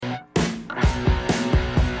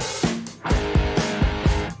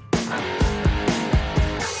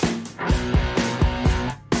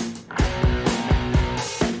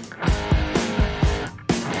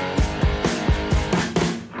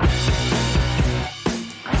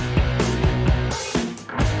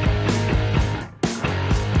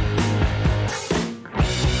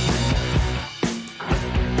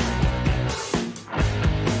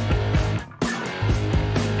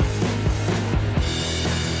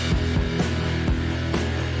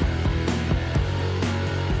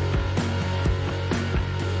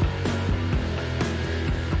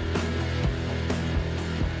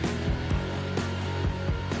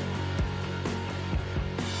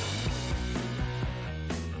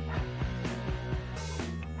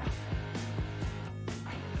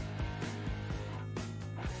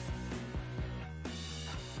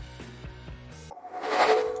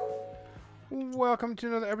welcome to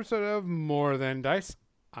another episode of More Than Dice.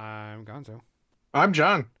 I'm Gonzo. I'm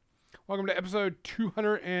John. Welcome to episode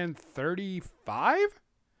 235?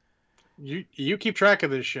 You keep track of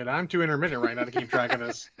this shit. I'm too intermittent right now to keep track of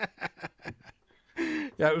this.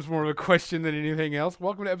 That was more of a question than anything else.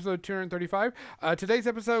 Welcome to episode 235. Today's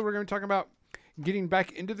episode, we're going to talk about getting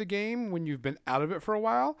back into the game when you've been out of it for a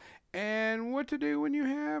while, and what to do when you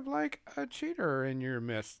have, like, a cheater in your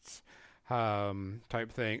midst, type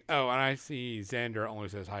thing. Oh, and I see Xander only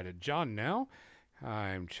says hi to John now.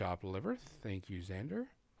 I'm Chopped Liver. Thank you, Xander.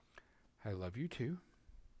 I love you, too.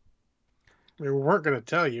 We weren't going to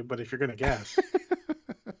tell you, but if you're going to guess.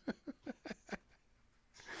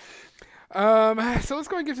 So let's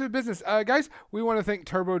go and get to the business. Guys, we want to thank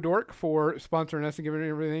Turbo Dork for sponsoring us and giving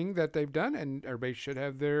everything that they've done, and everybody should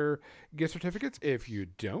have their gift certificates. If you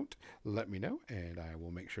don't, let me know, and I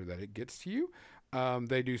will make sure that it gets to you.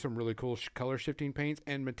 They do some really cool color shifting paints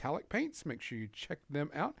and metallic paints. Make sure you check them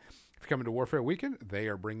out. If you're coming to Warfare Weekend, they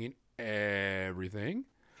are bringing everything.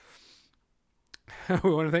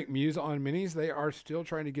 We want to thank Muse on Minis. They are still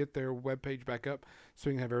trying to get their webpage back up so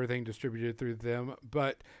we can have everything distributed through them.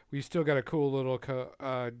 But we still got a cool little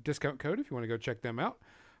discount code if you want to go check them out.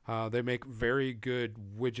 They make very good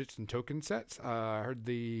widgets and token sets. I heard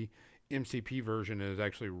the MCP version is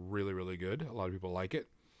actually really, really good. A lot of people like it.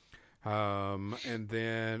 And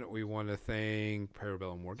then we want to thank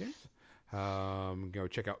Parabellum Wargames. Go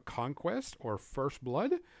check out Conquest or First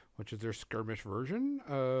Blood, which is their skirmish version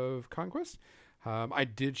of Conquest. I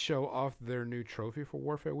did show off their new trophy for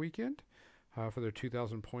Warfare Weekend for their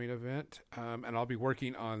 2,000 point event. And I'll be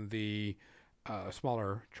working on the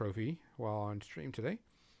smaller trophy while on stream today.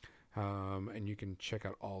 And you can check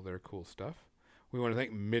out all their cool stuff. We want to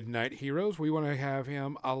thank Midnight Heroes. We want to have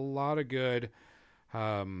him a lot of good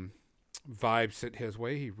vibes sent his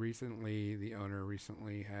way. The owner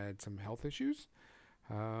recently had some health issues,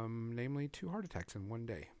 namely 2 heart attacks in one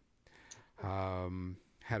day.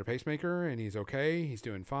 Had a pacemaker and he's okay. He's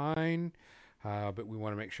doing fine. But we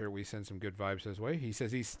want to make sure we send some good vibes his way. He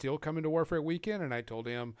says he's still coming to Warfare Weekend, and I told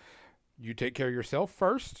him, you take care of yourself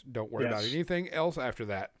first. Don't worry about anything else after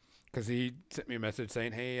that. Because he sent me a message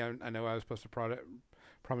saying, hey, I know I was supposed to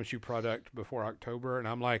promise you product before October. And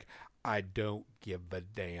I'm like, I don't give a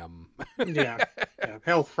damn. Yeah.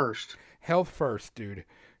 Health first. Health first, dude.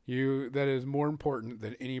 That is more important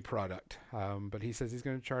than any product. But he says he's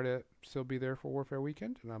going to try to still be there for Warfare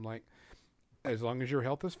Weekend, and I'm like, as long as your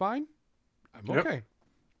health is fine, I'm okay.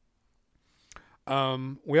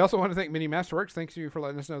 We also want to thank Mini Masterworks. Thanks to you for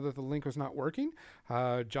letting us know that the link was not working.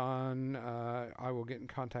 John, I will get in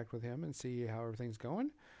contact with him and see how everything's going.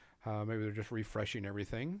 Maybe they're just refreshing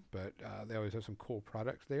everything, but they always have some cool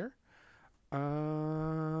products there.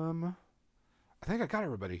 I think I got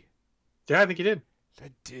everybody. Yeah, I think you did. I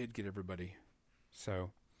did get everybody.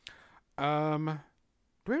 So, do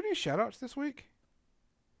we have any shout-outs this week?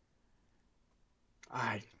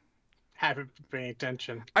 I haven't been paying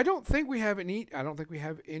attention. I don't think we have any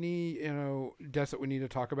deaths that we need to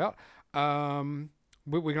talk about.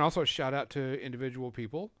 We can also shout out to individual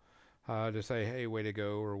people to say, hey, way to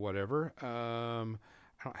go, or whatever. I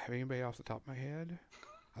don't have anybody off the top of my head.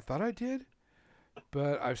 I thought I did.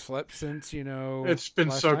 But I've slept since, It's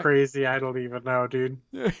been so night. crazy, I don't even know, dude.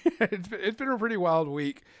 It's been a pretty wild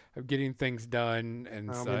week of getting things done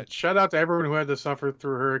and such. Shout out to everyone who had to suffer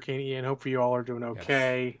through Hurricane Ian. Hopefully you all are doing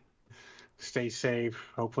okay. Yes. Stay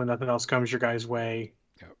safe. Hopefully nothing else comes your guys' way.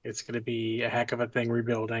 Yep. It's going to be a heck of a thing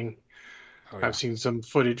rebuilding. Oh, yeah. I've seen some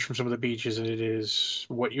footage from some of the beaches, and it is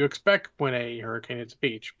what you expect when a hurricane hits a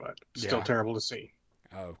beach, but still terrible to see.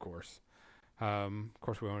 Oh, of course. Of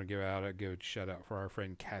course, we want to give a good shout out for our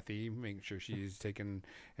friend Kathy, making sure she's taking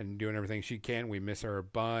and doing everything she can. We miss her a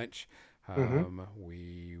bunch.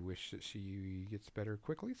 We wish that she gets better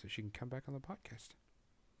quickly so she can come back on the podcast.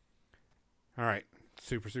 All right.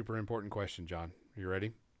 Super, super important question, John. Are you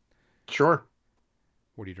ready? Sure.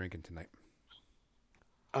 What are you drinking tonight?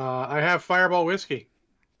 I have Fireball whiskey.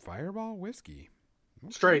 Fireball whiskey?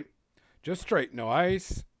 Okay. Straight. Just straight. No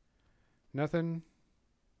ice. Nothing.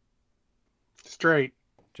 Straight.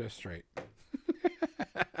 Just straight.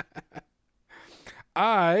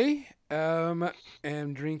 I am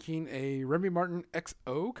drinking a Remy Martin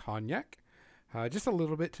XO cognac. Just a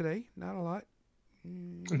little bit today. Not a lot.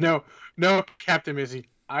 No, Captain Mizzy.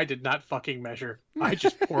 I did not fucking measure. I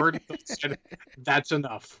just poured. That's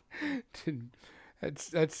enough.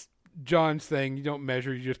 That's John's thing. You don't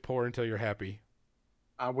measure. You just pour until you're happy.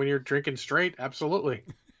 When you're drinking straight, absolutely.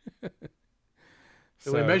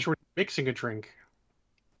 So, measure when you're mixing a drink.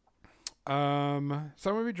 So I'm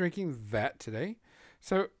going to be drinking that today.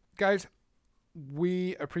 So, guys,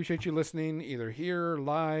 we appreciate you listening either here,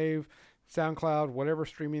 live, SoundCloud, whatever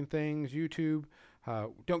streaming things, YouTube.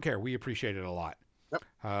 Don't care. We appreciate it a lot.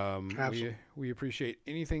 Yep. We appreciate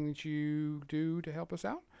anything that you do to help us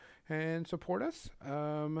out and support us.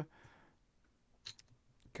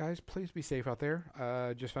 Guys, please be safe out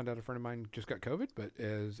there. Just found out a friend of mine just got COVID, but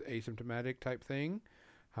is asymptomatic type thing.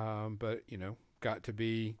 But got to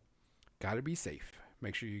be safe.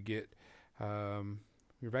 Make sure you get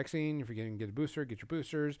your vaccine. If you're going to get a booster, get your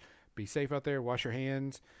boosters. Be safe out there. Wash your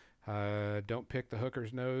hands. Don't pick the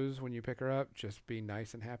hooker's nose when you pick her up. Just be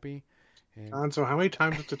nice and happy. And so how many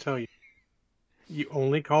times to tell you? You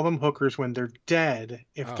only call them hookers when they're dead.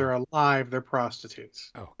 If they're alive, they're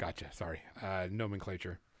prostitutes. Oh, gotcha. Sorry.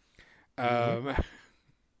 Nomenclature.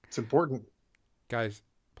 It's important. Guys,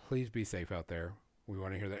 please be safe out there. We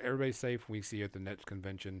want to hear that everybody's safe. We see you at the next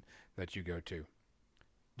convention that you go to.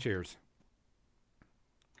 Cheers.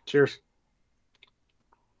 Cheers.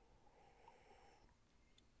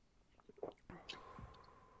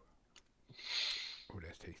 Oh,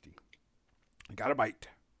 that's tasty. I got a bite.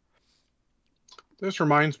 This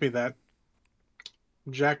reminds me that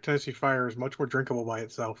Jack Tennessee Fire is much more drinkable by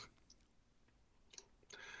itself.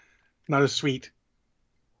 Not as sweet,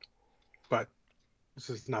 but this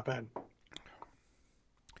is not bad.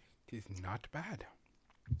 It is not bad.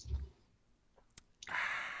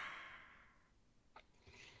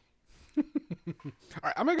 All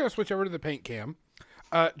right, I'm going to switch over to the paint cam.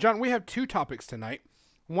 John, we have 2 topics tonight.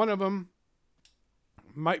 One of them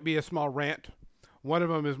might be a small rant. One of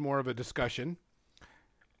them is more of a discussion.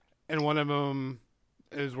 And one of them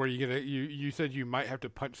is where you said you might have to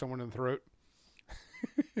punch someone in the throat.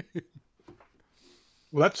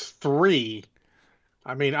 Well, that's 3.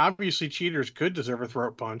 I mean, obviously cheaters could deserve a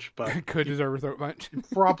throat punch, but could deserve a throat punch. You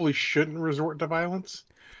probably shouldn't resort to violence.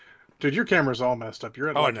 Dude, your camera's all messed up. You're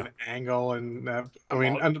at an angle, and I'm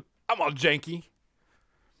all janky.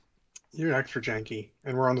 You're extra janky,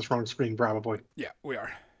 and we're on this wrong screen, probably. Yeah, we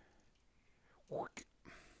are. I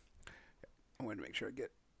want to make sure I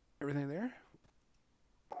get everything there.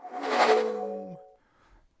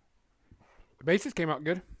 The bases came out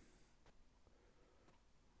good.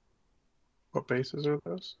 What bases are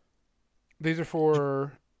those? These are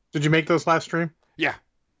for... Did you make those last stream? Yeah.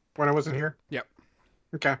 When I wasn't here? Yep.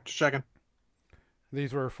 Okay, just checking.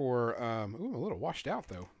 These were for... a little washed out,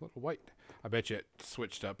 though. A little white. I bet you it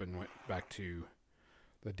switched up and went back to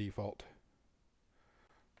the default.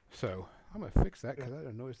 So, I'm going to fix that because that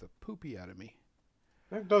annoys the poopy out of me.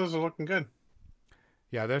 Those are looking good.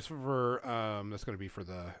 Yeah, that's for... that's going to be for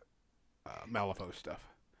the Malifaux stuff.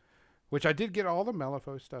 Which I did get all the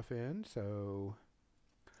Malifaux stuff in, so...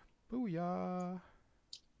 Booyah!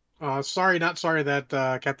 Sorry, not sorry that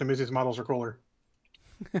Captain Mizzy's models are cooler.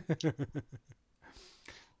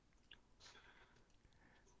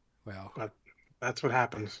 Well... But that's what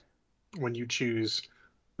happens when you choose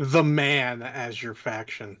the man as your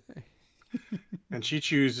faction. And she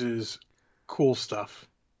chooses cool stuff.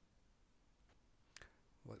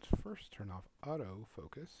 Let's first turn off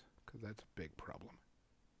autofocus, because that's a big problem.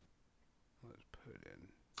 Let's put in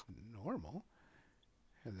normal,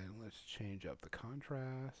 and then let's change up the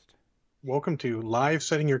contrast. Welcome to Live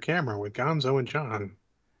Setting Your Camera with Gonzo and John.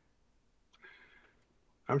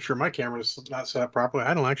 I'm sure my camera's not set up properly.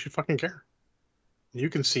 I don't actually fucking care. You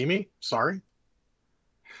can see me. Sorry.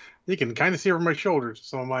 You can kind of see over my shoulders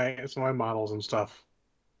some of my models and stuff.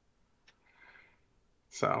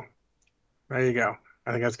 So, there you go.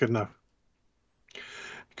 I think that's good enough.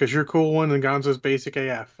 Because you're a cool one and Gonzo's basic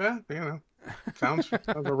AF. Sounds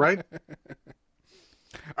all right.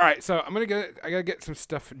 All right, so I gotta get some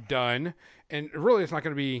stuff done, and really it's not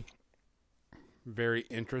gonna be very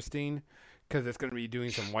interesting because it's gonna be doing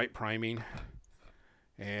some white priming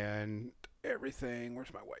and everything.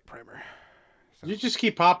 Where's my white primer? So. You just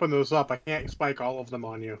keep popping those up. I can't spike all of them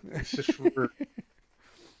on you. It's just weird.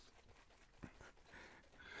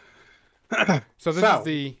 So this is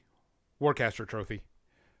the Warcaster trophy,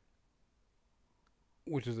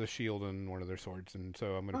 which is a shield and one of their swords, and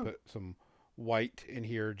so I'm gonna put some white in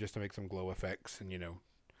here just to make some glow effects, and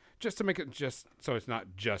just to make it just so it's not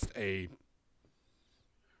just a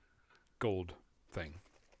gold thing.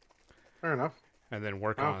 Fair enough. And then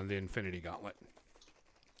work on the Infinity Gauntlet.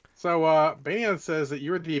 So Banyan says that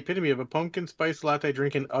you're the epitome of a pumpkin spice latte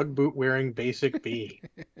drinking Ugg boot wearing basic B.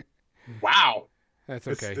 Wow. That's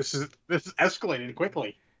okay. This is escalated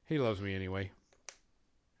quickly. He loves me anyway.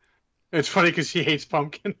 It's funny because he hates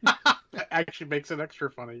pumpkin. That actually makes it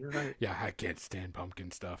extra funny. You're right. Yeah, I can't stand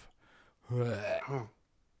pumpkin stuff. Oh,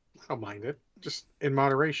 I don't mind it. Just in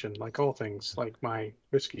moderation, like all things, like my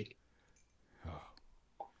whiskey. Oh.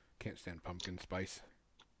 Can't stand pumpkin spice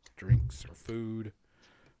drinks or food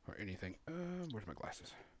or anything. Where's my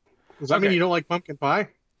glasses? Does that mean you don't like pumpkin pie?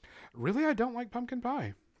 Really, I don't like pumpkin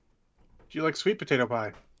pie. Do you like sweet potato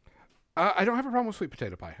pie? I don't have a problem with sweet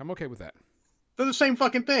potato pie. I'm okay with that. They're the same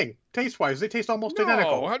fucking thing. Taste-wise, they taste almost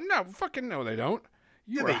identical. No, fucking no, they don't.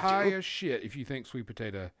 You are high as shit if you think sweet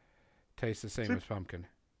potato tastes the same as pumpkin.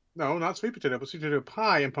 No, not sweet potato, but sweet potato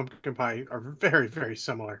pie and pumpkin pie are very, very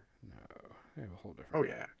similar. No, they have a whole different. Oh,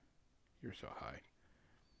 yeah. You're so high.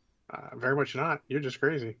 Very much not. You're just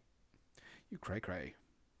crazy. You cray.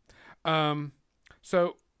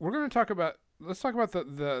 So we're going to talk about, let's talk about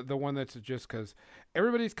the one that's just because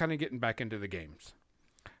everybody's kind of getting back into the games.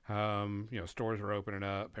 Stores are opening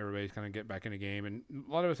up. Everybody's kind of getting back in the game. And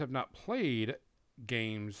a lot of us have not played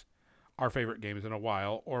games, our favorite games in a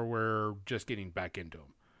while, or we're just getting back into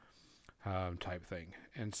them, type thing.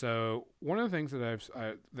 And so one of the things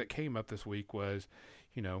that that came up this week was,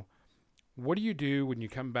 what do you do when you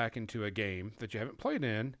come back into a game that you haven't played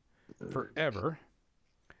in forever?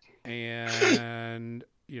 And,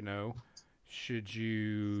 should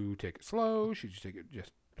you take it slow? Should you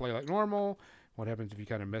just play like normal? What happens if you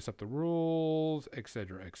kind of mess up the rules, et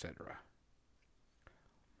cetera,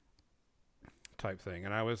 type thing.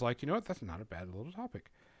 And I was like, you know what? That's not a bad little topic.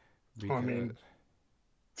 It's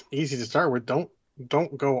easy to start with. Don't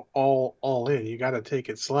go all in. You got to take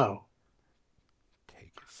it slow.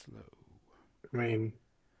 Take it slow.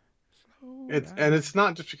 It's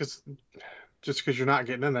not just because you're not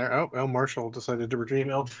getting in there. Oh, well, Marshall decided to redeem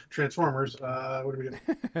Transformers. What are we doing?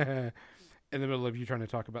 In the middle of you trying to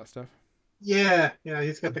talk about stuff? Yeah,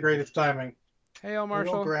 he's got the greatest timing. Hey, El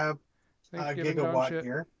Marshall. We'll grab Gigawatt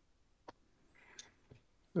here.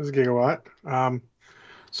 This is Gigawatt.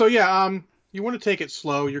 You want to take it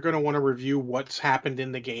slow. You're going to want to review what's happened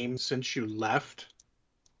in the game since you left.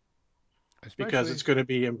 Because it's going to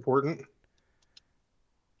be important.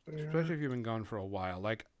 Especially if you've been gone for a while.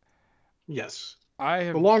 Yes.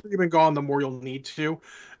 The longer you've been gone, the more you'll need to.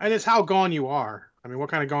 And it's how gone you are. I mean, what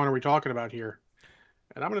kind of gone are we talking about here?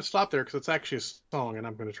 And I'm going to stop there because it's actually a song, and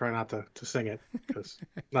I'm going to try not to sing it because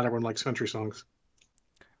not everyone likes country songs.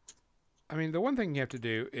 I mean, the one thing you have to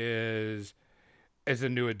do is a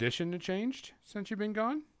new edition changed since you've been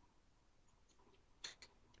gone?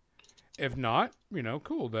 If not,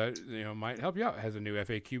 cool. That might help you out. Has a new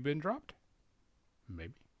FAQ been dropped?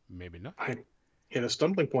 Maybe not. I hit a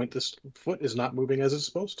stumbling point. This foot is not moving as it's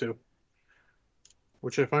supposed to,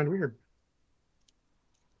 which I find weird.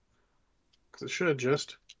 Because it should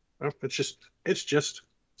just. Oh, it's just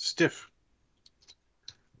stiff.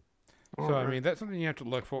 So, I mean, that's something you have to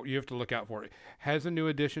look for. You have to look out for it. Has a new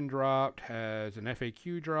edition dropped? Has an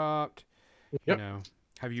FAQ dropped? Yep.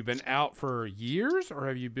 Have you been out for years, or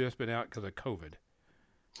have you just been out because of COVID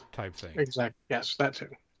type thing? Exactly. Yes, that too.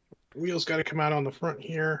 Wheels got to come out on the front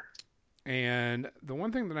here. And the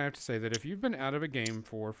one thing that I have to say that if you've been out of a game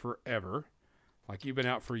for forever, like you've been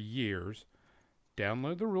out for years,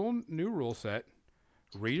 download the new rule set,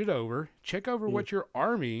 read it over, check over what your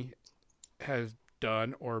army has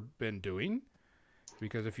done or been doing,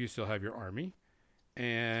 because if you still have your army,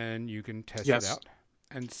 and you can test it out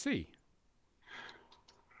and see.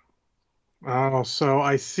 Oh, so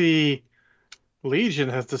I see Legion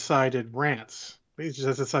has decided rants. Legion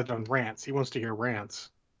has decided on rants. He wants to hear rants.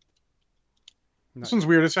 Nice. This one's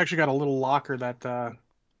weird. It's actually got a little locker that, a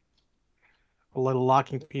little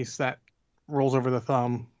locking piece that rolls over the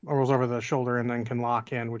thumb, or rolls over the shoulder and then can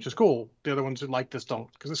lock in, which is cool. The other ones who like this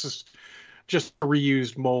don't, because this is just a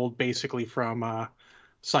reused mold basically from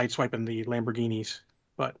Sideswiping the Lamborghinis.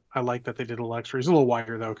 But I like that they did a little extra. He's a little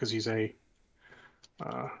wider though, because he's a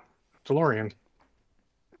DeLorean.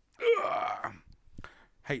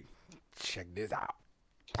 Hey, check this out.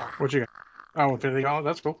 What you got? Oh, Infinity Gauntlet.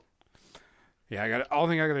 That's cool. Yeah, I got it. All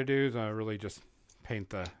thing I got to do is really just paint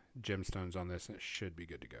the gemstones on this, and it should be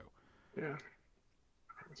good to go. Yeah,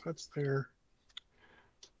 so that's there.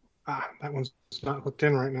 That one's not hooked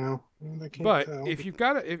in right now. But if you've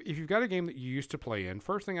got a game that you used to play in,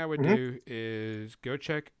 first thing I would do is go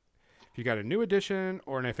check if you got a new edition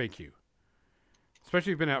or an FAQ. Especially if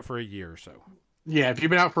you've been out for a year or so. Yeah, if you've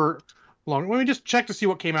been out for long, let me just check to see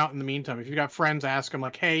what came out in the meantime. If you've got friends, ask them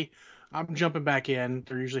like, "Hey, I'm jumping back in."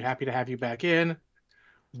 They're usually happy to have you back in.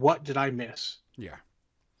 What did I miss? Yeah.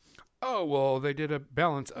 Oh, well, they did a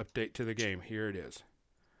balance update to the game. Here it is.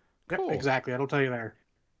 Cool. Yep, exactly. That'll tell you there.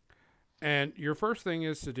 And your first thing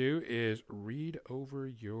is to do is read over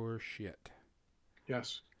your shit.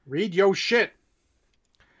 Yes. Read your shit.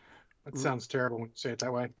 That sounds terrible when you say it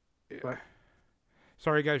that way. Yeah. But...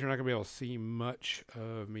 Sorry, guys, you're not going to be able to see much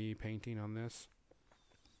of me painting on this.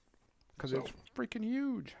 Because it's freaking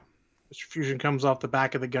huge. Fusion comes off the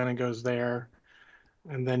back of the gun and goes there.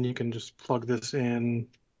 And then you can just plug this in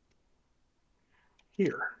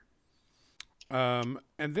here. And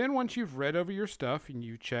then once you've read over your stuff and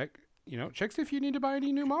you check, check see if you need to buy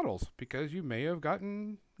any new models, because you may have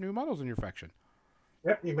gotten new models in your faction.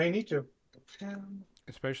 Yep, you may need to.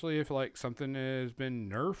 Especially if like something has been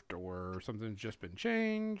nerfed or something's just been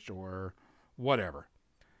changed or whatever.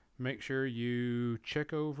 Make sure you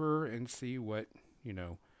check over and see what,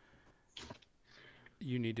 you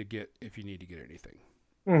need to get, if you need to get anything.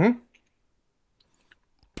 Mm-hmm.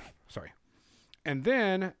 Sorry. And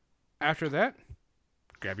then after that,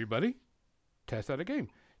 grab your buddy, test out a game.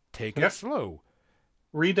 Take it slow.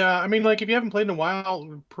 Read, if you haven't played in a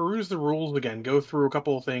while, peruse the rules again. Go through a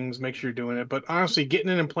couple of things, make sure you're doing it. But honestly,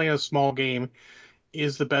 getting in and playing a small game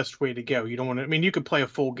is the best way to go. You don't want to, you could play a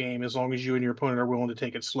full game as long as you and your opponent are willing to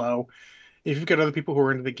take it slow. If you've got other people who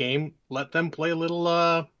are into the game, let them play a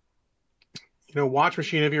little, watch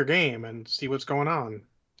machine of your game and see what's going on.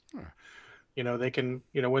 Huh. They can,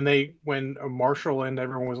 when Marshall and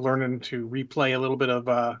everyone was learning to replay a little bit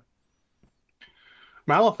of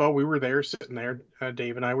Malifaux, we were there, sitting there.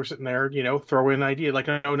 Dave and I were sitting there, throw in an idea like,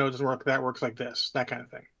 oh, no, it doesn't work. That works like this, that kind of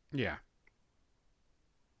thing. Yeah.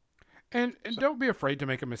 And don't be afraid to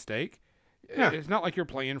make a mistake. Yeah. It's not like you're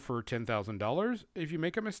playing for $10,000. If you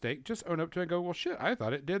make a mistake, just own up to it and go, well, shit, I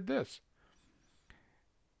thought it did this.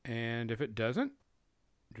 And if it doesn't,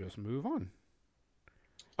 just move on.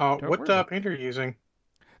 What paint are you using?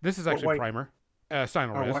 This is actually primer.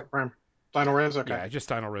 Stynylrez. White primer. Stynylrez, okay. Yeah, just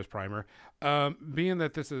Stynylrez primer. Being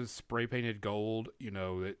that this is spray painted gold,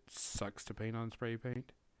 it sucks to paint on spray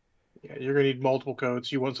paint. Yeah, you're going to need multiple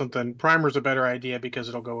coats. You want something. Primer's a better idea because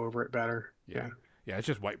it'll go over it better. Yeah. Yeah, it's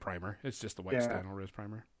just white primer. It's just the white Stynylrez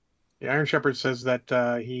primer. Yeah, Iron Shepherd says that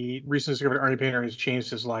he recently discovered Arnie Painter has changed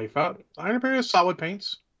his life. Iron Painter has solid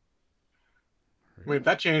paints. If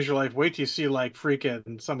that changed your life, wait till you see like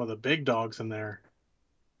freaking some of the big dogs in there.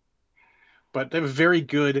 But they have very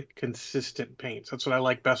good, consistent paints. That's what I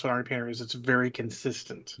like best with Arnie Painter is it's very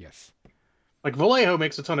consistent. Yes. Like Vallejo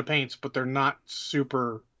makes a ton of paints, but they're not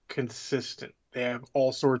super consistent. They have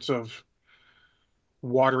all sorts of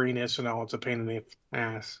wateriness and all. It's a pain in the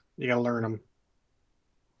ass. You got to learn them.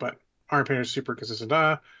 But Arnie Painter is super consistent.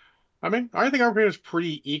 I think Arnie Painter is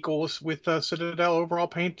pretty equal with Citadel overall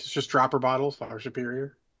paint. It's just dropper bottles far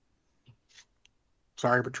superior.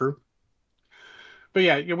 Sorry, but true. But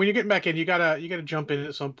yeah, when you're getting back in, you gotta jump in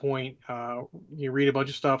at some point. You read a bunch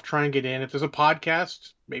of stuff, try and get in. If there's a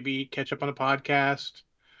podcast, maybe catch up on a podcast.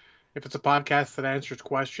 If it's a podcast that answers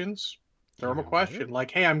questions, throw them a question like,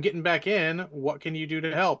 "Hey, I'm getting back in. What can you do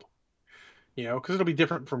to help?" Because it'll be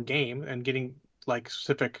different from game, and getting like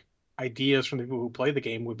specific ideas from the people who play the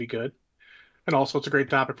game would be good. And also, it's a great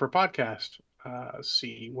topic for a podcast.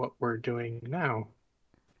 See what we're doing now.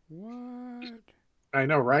 What? I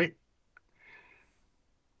know, right?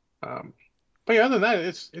 But yeah, other than that,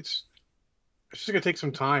 it's just gonna take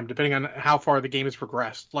some time, depending on how far the game has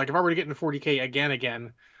progressed. Like if I were to get into 40K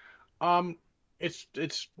again,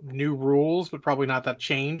 it's new rules, but probably not that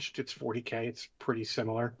changed. It's 40K, it's pretty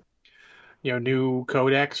similar. New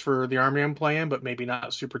codex for the army I'm playing, but maybe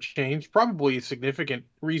not super changed. Probably significant,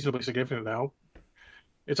 reasonably significant though.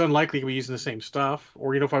 It's unlikely to be using the same stuff.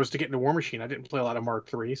 Or if I was to get into War Machine, I didn't play a lot of Mark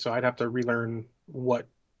III, so I'd have to relearn what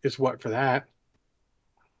is what for that.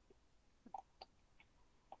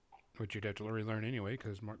 Which you'd have to relearn anyway,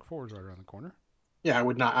 because Mark IV is right around the corner. Yeah, I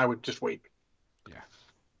would not. I would just wait. Yeah.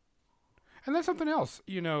 And that's something else.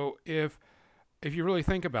 If you really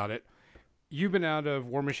think about it, you've been out of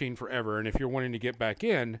War Machine forever, and if you're wanting to get back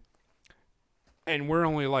in, and we're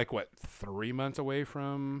only 3 months away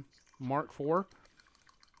from Mark IV,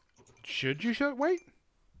 should you wait?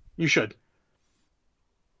 You should.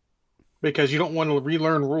 Because you don't want to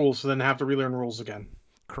relearn rules, so then have to relearn rules again.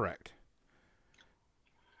 Correct.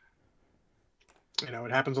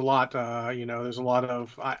 It happens a lot. There's a lot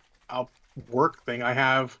of work thing. I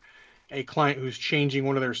have a client who's changing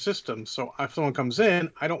one of their systems. So if someone comes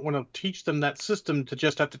in, I don't want to teach them that system to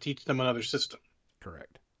just have to teach them another system.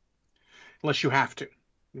 Correct. Unless you have to,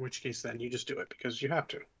 in which case then you just do it because you have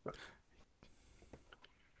to.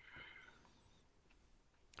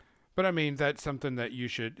 But that's something that you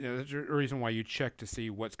should, there's a reason why you check to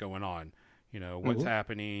see what's going on. What's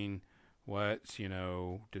happening. What's, did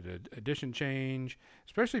an edition change?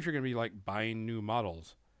 Especially if you're going to be buying new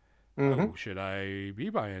models. Mm-hmm. Oh, should I be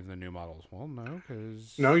buying the new models? Well, no,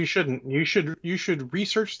 because... No, you shouldn't. You should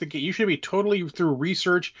research the game. You should be totally through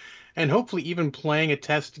research and hopefully even playing a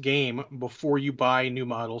test game before you buy new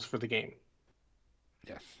models for the game.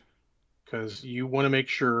 Yes. because you want to make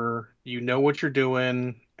sure you know what you're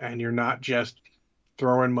doing and you're not just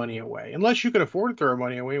throwing money away. Unless you can afford to throw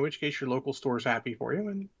money away, in which case your local store is happy for you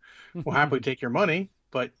and will happily take your money.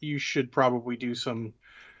 But you should probably do some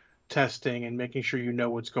testing and making sure you know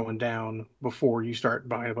what's going down before you start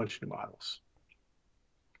buying a bunch of new models.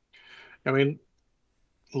 I mean,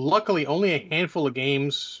 luckily, only a handful of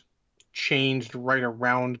games changed right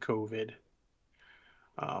around COVID.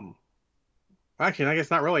 Um, Actually, I guess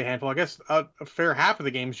not really a handful. I guess a fair half of the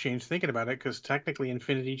games changed thinking about it, because technically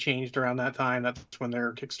Infinity changed around that time. That's when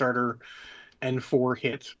their Kickstarter N4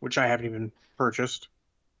 hit, which I haven't even purchased.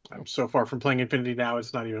 I'm so far from playing Infinity now,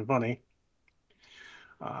 it's not even funny.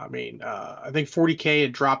 I think 40K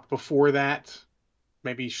had dropped before that,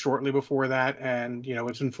 maybe shortly before that, and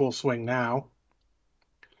it's in full swing now.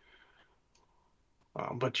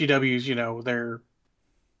 But GW's,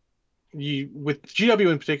 with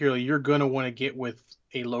GW in particular, you're gonna want to get with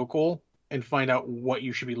a local and find out what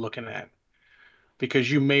you should be looking at,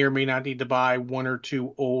 because you may or may not need to buy one or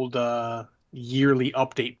two old yearly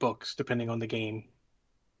update books depending on the game.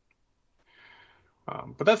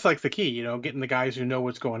 But that's like the key, getting the guys who know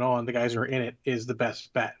what's going on, the guys who are in it, is the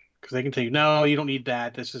best bet, because they can tell you, no, you don't need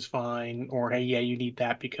that, this is fine, or hey, yeah, you need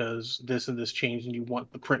that because this and this changed and you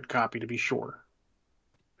want the print copy to be sure,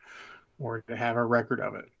 or to have a record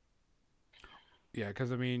of it. Yeah,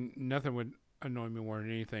 because I mean, nothing would annoy me more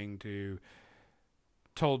than anything to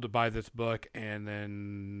told to buy this book and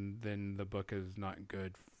then the book is not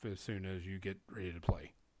good as soon as you get ready to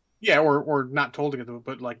play. Yeah, or not told to get the book,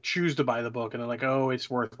 but like choose to buy the book and they're like, oh, it's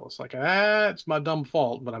worthless. Like, it's my dumb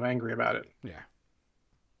fault, but I'm angry about it. Yeah.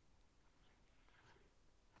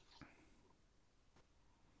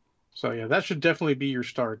 So yeah, that should definitely be your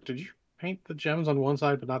start. Did you paint the gems on one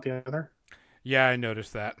side but not the other? Yeah, I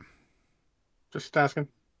noticed that. Just asking.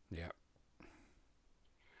 Yeah.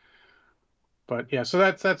 But yeah, so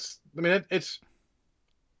that's. I mean, it's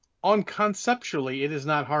on conceptually, it is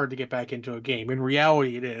not hard to get back into a game. In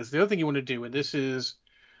reality, it is. The other thing you want to do, and this is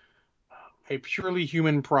a purely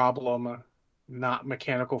human problem, not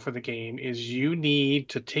mechanical for the game, is you need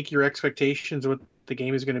to take your expectations of what the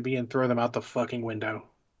game is going to be and throw them out the fucking window.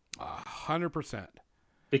 100%.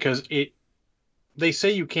 Because they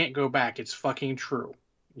say you can't go back. It's fucking true.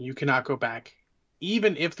 You cannot go back.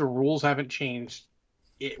 Even if the rules haven't changed,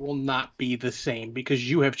 it will not be the same because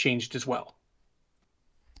you have changed as well.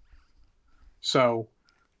 So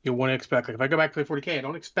you'll want to expect, like, if I go back to play 40K, I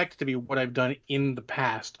don't expect it to be what I've done in the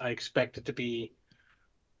past. I expect it to be,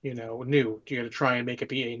 new. You got to try and make it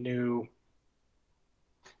be a new.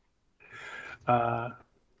 It'll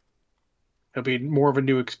be more of a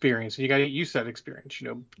new experience. You got to get used to that experience.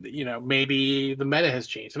 Maybe the meta has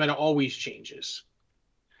changed. The meta always changes,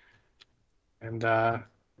 and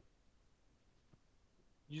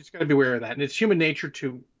you just got to be aware of that. And it's human nature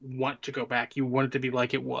to want to go back. You want it to be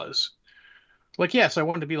like it was. Like, yes, I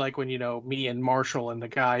wanted to be like when, me and Marshall and the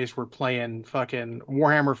guys were playing fucking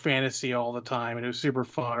Warhammer Fantasy all the time and it was super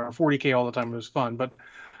fun, or 40K all the time, it was fun. But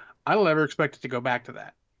I don't ever expect it to go back to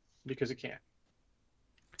that because it can't.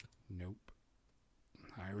 Nope.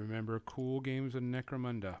 I remember cool games of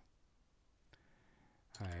Necromunda.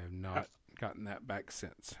 I have not gotten that back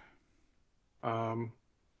since.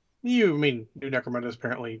 New Necromunda is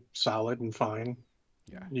apparently solid and fine.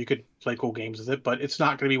 Yeah. You could play cool games with it, but it's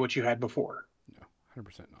not going to be what you had before.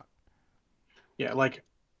 100% not. Yeah, like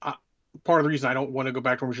part of the reason I don't want to go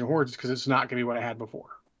back to Origin Hordes is because it's not going to be what I had before.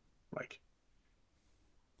 Like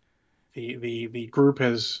the group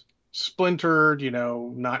has splintered.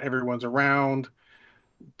 Not everyone's around.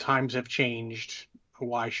 Times have changed.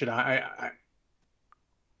 Why should I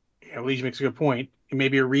Legion makes a good point. It may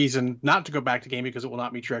be a reason not to go back to game because it will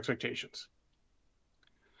not meet your expectations.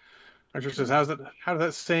 Archer says, how does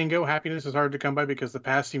that saying go? Happiness is hard to come by because the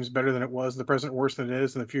past seems better than it was, the present worse than it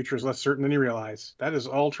is, and the future is less certain than you realize. That is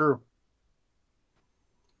all true.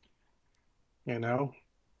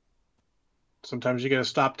 Sometimes you got to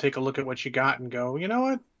stop, take a look at what you got, and go, you know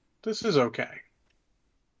what? This is okay.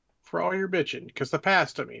 For all your bitching, because the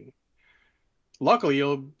past, luckily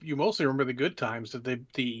you mostly remember the good times. That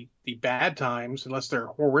the bad times, unless they're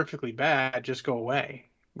horrifically bad, just go away,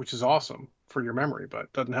 which is awesome for your memory,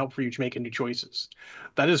 but doesn't help for you to make new choices.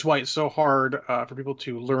 That is why it's so hard for people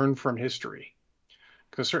to learn from history.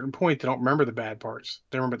 Because at a certain point, they don't remember the bad parts;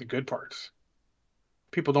 they remember the good parts.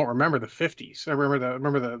 People don't remember the 50s. I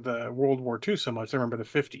remember the World War II so much. I remember the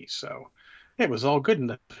 50s. So it was all good in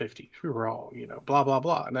the 50s. We were all, blah blah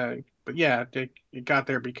blah. But yeah, it got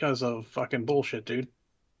there because of fucking bullshit, dude.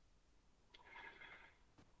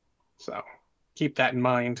 So keep that in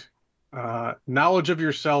mind. Knowledge of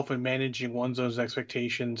yourself and managing one's own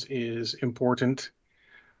expectations is important,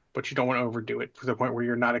 but you don't want to overdo it to the point where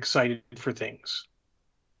you're not excited for things.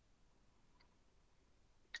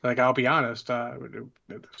 Like, I'll be honest, as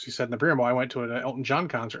you said in the preamble, I went to an Elton John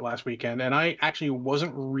concert last weekend, and I actually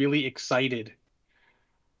wasn't really excited,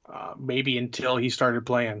 maybe until he started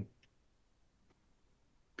playing.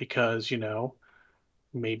 Because,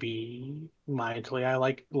 maybe mentally I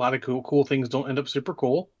like a lot of cool things don't end up super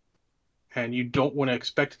cool. And you don't want to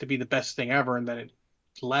expect it to be the best thing ever, and then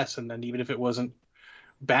it's less, and then even if it wasn't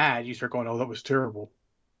bad, you start going, "Oh, that was terrible."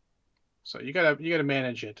 So you gotta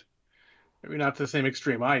manage it. Maybe not to the same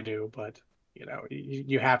extreme I do, but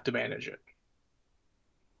you have to manage it.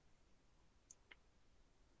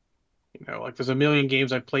 Like there's a million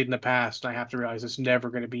games I've played in the past, and I have to realize it's never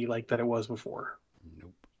going to be like that it was before.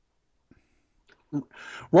 Nope.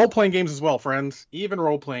 Role-playing games as well, friends. Even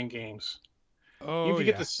role-playing games. Oh, even if you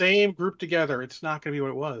get the same group together, it's not going to be what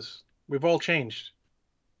it was. We've all changed.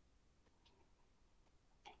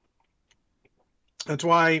 That's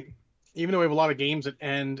why, even though we have a lot of games that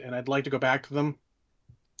end, and I'd like to go back to them,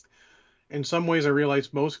 in some ways I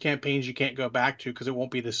realize most campaigns you can't go back to because it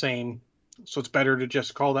won't be the same. So it's better to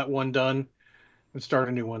just call that one done and start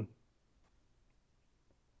a new one.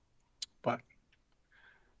 But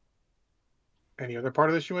any other part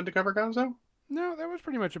of this you wanted to cover, Gonzo? No, that was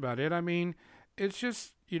pretty much about it. I mean, it's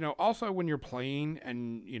just, also when you're playing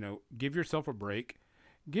and, give yourself a break.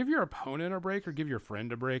 Give your opponent a break, or give your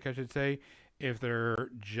friend a break, I should say, if they're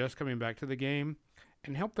just coming back to the game,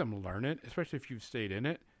 and help them learn it, especially if you've stayed in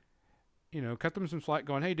it. Cut them some slack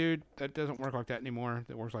going, "Hey, dude, that doesn't work like that anymore.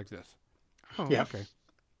 That works like this." Oh, yeah. Okay.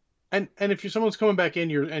 And if someone's coming back in,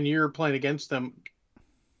 you're playing against them,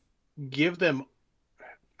 give them,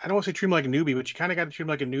 I don't want to say treat them like a newbie, but you kind of got to treat them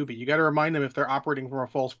like a newbie. You got to remind them if they're operating from a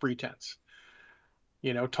false pretense.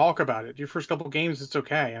 Talk about it. Your first couple of games, it's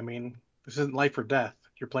okay. I mean, this isn't life or death.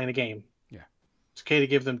 You're playing a game. Yeah. It's okay to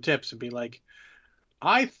give them tips and be like,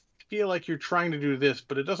 "I feel like you're trying to do this,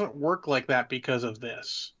 but it doesn't work like that because of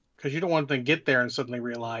this." Because you don't want them to get there and suddenly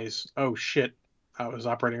realize, "Oh shit, I was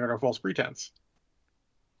operating under a false pretense."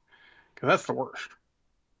 Because that's the worst.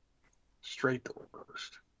 Straight the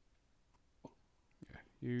worst. Yeah.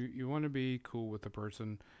 You want to be cool with the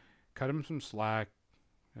person. Cut them some slack.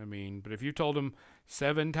 I mean, but if you told them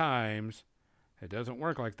 7 times, it doesn't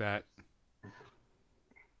work like that.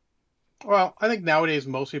 Well, I think nowadays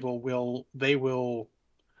most people will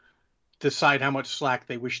decide how much slack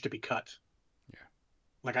they wish to be cut. Yeah.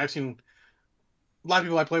 Like I've seen a lot of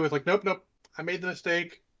people I play with like, nope, I made the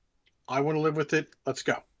mistake. I want to live with it. Let's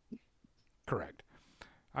go. Correct.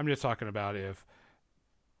 I'm just talking about if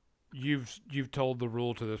you've told the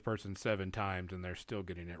rule to this person 7 times and they're still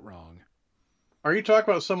getting it wrong. Are you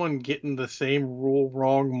talking about someone getting the same rule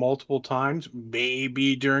wrong multiple times,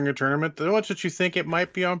 maybe during a tournament? The ones that you think it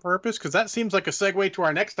might be on purpose? Because that seems like a segue to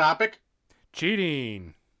our next topic.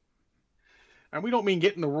 Cheating. And we don't mean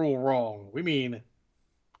getting the rule wrong. We mean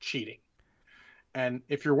cheating. And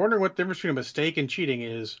if you're wondering what the difference between a mistake and cheating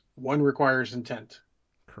is, one requires intent.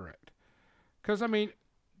 Correct. Because, I mean,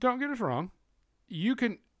 don't get us wrong. You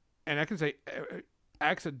can, and I can say,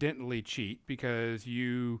 accidentally cheat because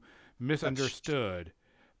you misunderstood,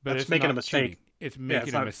 but it's making not a mistake. Cheating. It's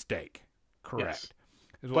making a mistake. Correct.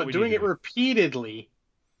 Yes. But doing it repeatedly,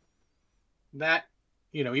 that,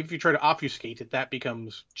 even if you try to obfuscate it, that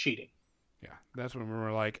becomes cheating. Yeah, that's when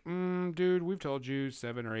we're like, dude, we've told you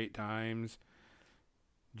 7 or 8 times.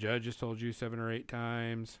 Judge has told you 7 or 8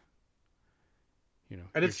 times. And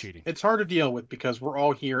you're cheating. It's hard to deal with because we're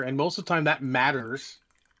all here, and most of the time that matters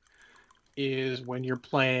is when you're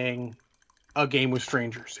playing a game with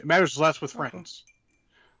strangers. It matters less with friends.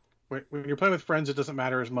 When you're playing with friends, it doesn't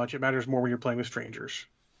matter as much. It matters more when you're playing with strangers.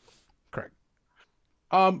 Correct.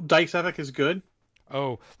 Dice ethic is good.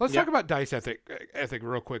 Oh, let's talk about dice ethic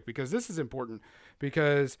real quick, because this is important,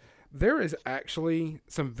 because there is actually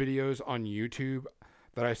some videos on YouTube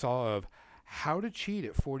that I saw of how to cheat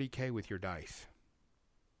at 40K with your dice.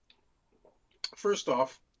 First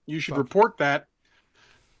off, you should report that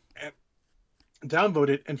and downvote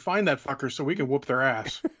it and find that fucker so we can whoop their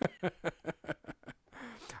ass.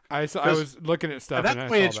 I was looking at stuff and I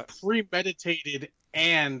saw that. It's premeditated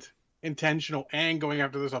and intentional and going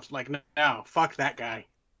after this stuff. Like, no, fuck that guy.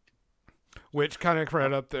 Which kind of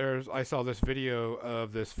right up there, I saw this video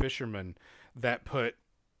of this fisherman that put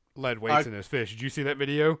lead weights in his fish. Did you see that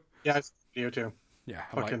video? Yeah, I saw the video too. Yeah.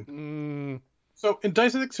 I'm So, in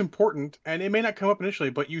dice ethic's important, and it may not come up initially,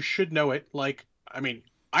 but you should know it. Like, I mean,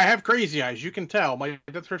 I have crazy eyes. You can tell. My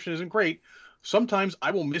depth perception isn't great. Sometimes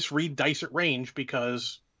I will misread dice at range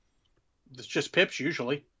because it's just pips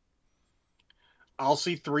usually. I'll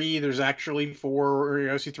see 3. There's actually 4,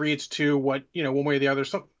 or I see 3. It's 2. What one way or the other.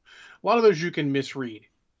 So a lot of those you can misread.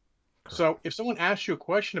 Correct. So if someone asks you a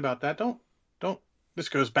question about that, don't. This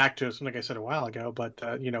goes back to something I said a while ago, but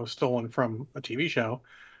stolen from a TV show.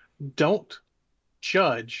 Don't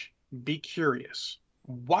judge. Be curious.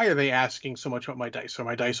 Why are they asking so much about my dice? Are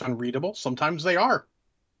my dice unreadable? Sometimes they are.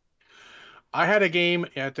 I had a game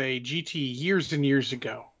at a GT years and years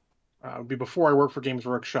ago. It would be before I worked for Games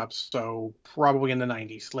Workshop, so probably in the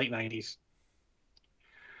 90s, late 90s.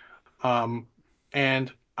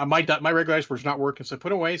 And my regular dice was not working, so I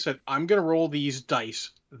put away and said, I'm going to roll these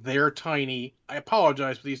dice. They're tiny. I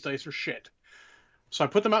apologize, but these dice are shit. So I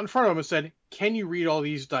put them out in front of him and said, can you read all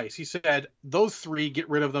these dice? He said, those 3, get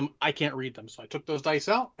rid of them. I can't read them. So I took those dice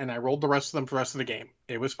out, and I rolled the rest of them for the rest of the game.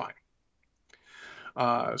 It was fine.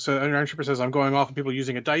 So Iron Shipper says, I'm going off on people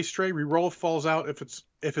using a dice tray. Reroll if falls out. If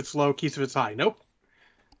it's low, keeps if it's high. Nope.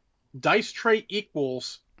 Dice tray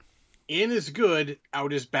equals in is good,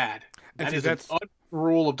 out is bad. That's an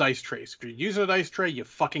rule of dice trays. If you're using a dice tray, you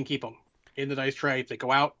fucking keep them in the dice tray. If they go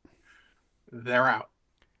out, they're out.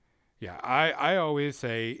 Yeah, I always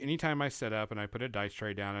say, anytime I set up and I put a dice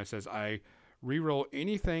tray down, I says I reroll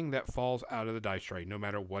anything that falls out of the dice tray, no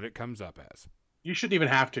matter what it comes up as. You shouldn't even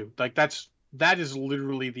have to. Like, that is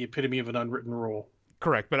literally the epitome of an unwritten rule.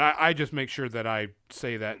 Correct, but I just make sure that I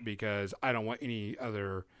say that because I don't want any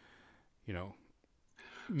other,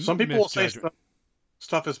 Some people will say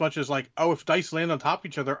stuff as much as like, oh, if dice land on top of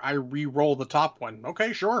each other, I re-roll the top one.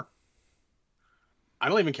 Okay, sure. I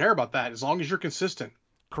don't even care about that as long as you're consistent.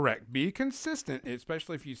 Correct. Be consistent,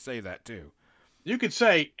 especially if you say that too. You could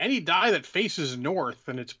say any die that faces north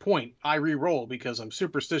and its point, I re-roll because I'm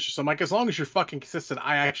superstitious. I'm like, as long as you're fucking consistent,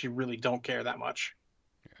 I actually really don't care that much.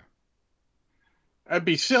 Yeah. That'd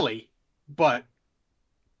be silly, but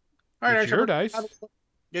all right, it's your dice.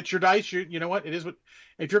 Get your dice. You know what? It is what.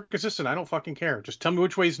 If you're consistent, I don't fucking care. Just tell me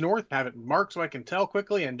which way's north. Have it marked so I can tell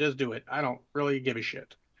quickly, and just do it. I don't really give a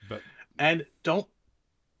shit. And don't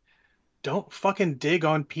fucking dig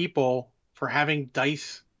on people for having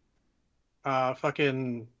dice.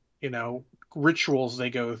 Fucking rituals they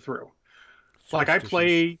go through. Like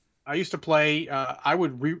I used to play. I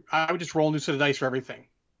would just roll a new set of dice for everything.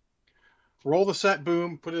 Roll the set,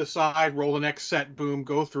 boom, put it aside. Roll the next set, boom,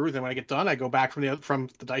 go through. Then when I get done, I go back from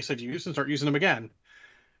the dice I've used and start using them again.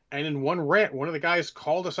 And in one rant, one of the guys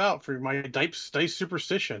called us out for my dice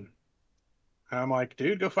superstition. And I'm like,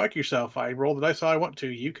 dude, go fuck yourself. I roll the dice how I want to.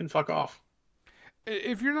 You can fuck off.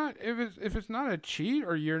 If it's not a cheat,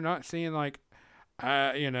 or you're not seeing like,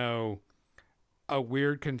 a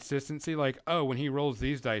weird consistency, like, oh, when he rolls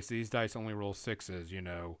these dice only roll 6s.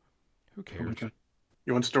 Who cares? Okay.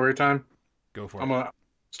 You want story time? Go for it.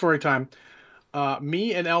 Story time.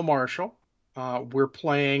 Me and L. Marshall, we're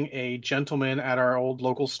playing a gentleman at our old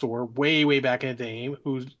local store way, way back in the day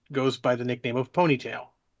who goes by the nickname of Ponytail.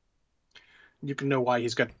 You can know why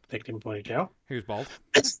he's got the nickname of Ponytail. He was bald.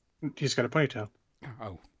 He's got a ponytail.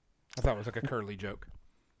 Oh, I thought it was like a curly joke.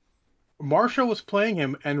 Marshall was playing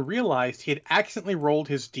him and realized he had accidentally rolled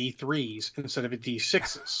his D3s instead of his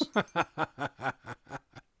D6s.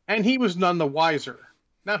 And he was none the wiser.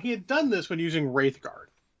 Now, he had done this when using Wraithguard,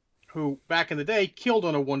 who back in the day killed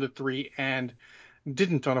on a 1-3 and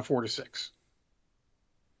didn't on a 4-6.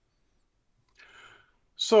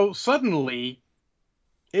 So suddenly,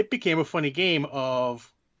 it became a funny game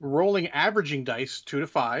of rolling averaging dice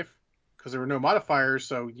 2-5, because there were no modifiers,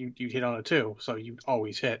 so you'd hit on a 2, so you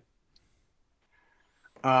always hit.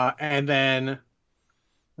 And then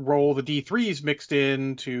roll the D3s mixed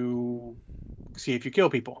in to see if you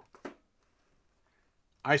kill people.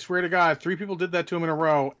 I swear to God, 3 people did that to him in a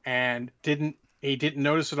row and he didn't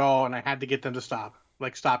notice at all, and I had to get them to stop.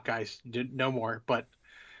 Like, stop, guys. No more. But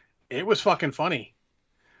it was fucking funny.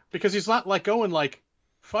 Because he's not like going like,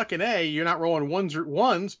 fucking A, you're not rolling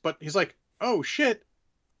ones, but he's like, oh shit,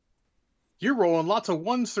 you're rolling lots of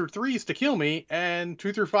 1s through 3s to kill me and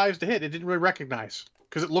 2 through 5s to hit. It didn't really recognize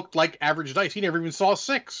because it looked like average dice. He never even saw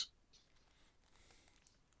 6.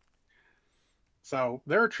 So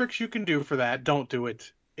there are tricks you can do for that. Don't do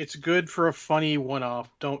it. It's good for a funny one-off.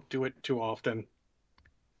 Don't do it too often.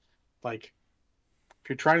 Like, if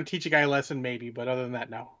you're trying to teach a guy a lesson, maybe, but other than that,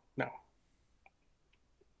 no.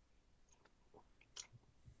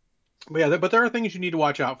 But yeah, but there are things you need to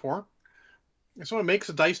watch out for. If someone makes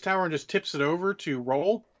a dice tower and just tips it over to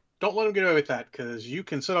roll, don't let them get away with that, because you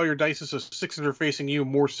can set all your dice so 6s are facing you,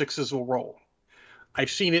 more 6s will roll. I've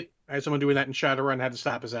seen it. I had someone doing that in Shadowrun and had to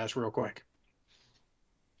stop his ass real quick.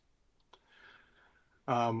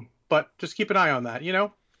 But just keep an eye on that,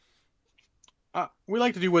 we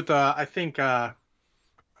like to do what I think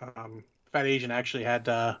Fat Asian actually had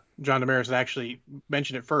John Damaris had actually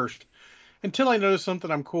mentioned it first. Until I notice something,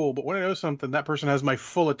 I'm cool. But when I know something, that person has my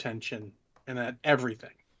full attention and that everything.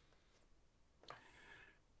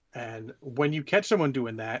 And when you catch someone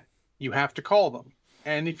doing that, you have to call them.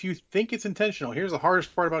 And if you think it's intentional, here's the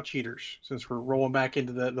hardest part about cheaters, since we're rolling back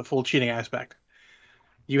into the full cheating aspect.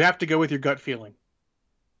 You have to go with your gut feeling.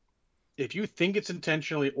 If you think it's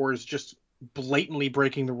intentionally or is just blatantly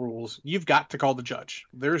breaking the rules, you've got to call the judge.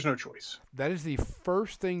 There's no choice. That is the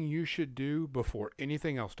first thing you should do before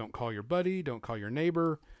anything else. Don't call your buddy. Don't call your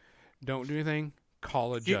neighbor. Don't do anything.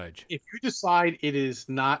 Call a judge. If you decide it is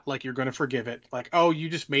not like you're going to forgive it, like, oh, you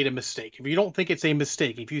just made a mistake. If you don't think it's a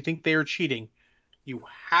mistake, if you think they are cheating, you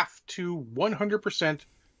have to 100%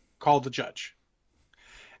 call the judge.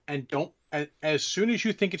 And don't, as soon as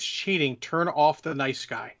you think it's cheating, turn off the nice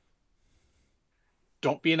guy.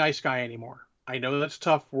 Don't be a nice guy anymore. I know that's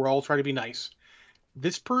tough. We're all trying to be nice.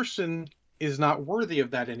 This person is not worthy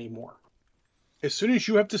of that anymore. As soon as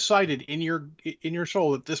you have decided in your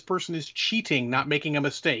soul that this person is cheating, not making a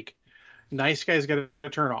mistake, nice guy's got to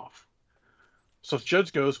turn off. So if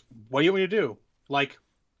judge goes, what do you want me to do? Like,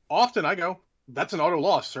 often I go, that's an auto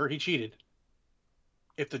loss, sir. He cheated.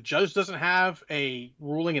 If the judge doesn't have a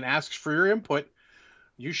ruling and asks for your input,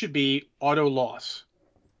 you should be auto loss.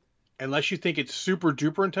 Unless you think it's super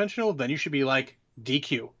duper intentional, then you should be like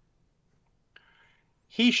DQ.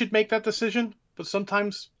 He should make that decision. But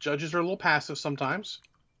sometimes judges are a little passive sometimes.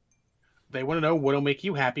 They want to know what will make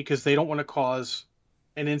you happy because they don't want to cause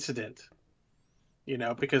an incident. You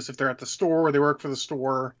know, because if they're at the store or they work for the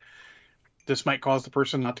store, this might cause the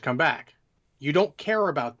person not to come back. You don't care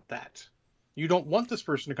about that. You don't want this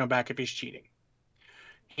person to come back if he's cheating.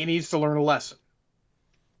 He needs to learn a lesson.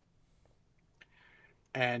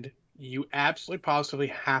 And you absolutely positively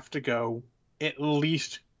have to go at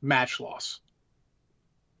least match loss.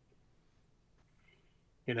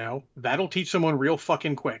 You know, that'll teach someone real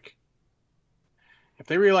fucking quick. If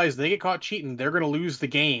they realize they get caught cheating, they're going to lose the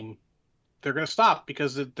game. They're going to stop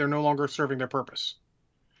because they're no longer serving their purpose.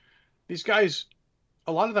 These guys,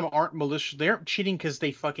 a lot of them aren't malicious. They aren't cheating because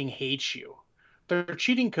they fucking hate you. They're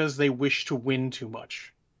cheating because they wish to win too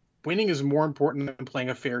much. Winning is more important than playing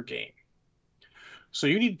a fair game. So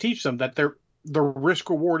you need to teach them that the risk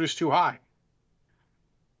reward is too high.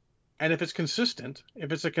 And if it's consistent,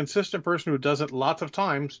 if it's a consistent person who does it lots of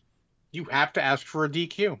times, you have to ask for a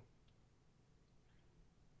DQ.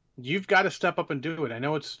 You've got to step up and do it. I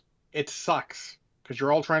know it sucks because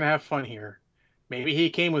you're all trying to have fun here. Maybe he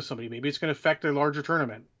came with somebody. Maybe it's going to affect a larger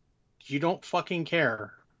tournament. You don't fucking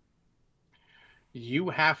care. You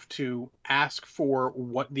have to ask for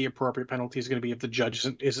what the appropriate penalty is going to be if the judge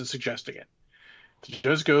isn't suggesting it. The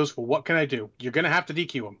judge goes, well, what can I do? You're going to have to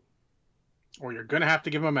DQ him. Or you're going to have to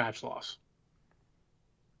give him a match loss.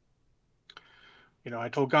 You know, I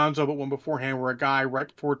told Gonzo about one beforehand where a guy, right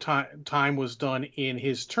before time was done in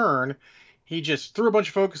his turn, he just threw a bunch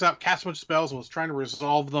of focus out, cast a bunch of spells, and was trying to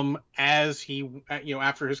resolve them as he,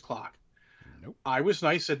 after his clock. Nope. I was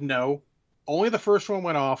nice, said no. Only the first one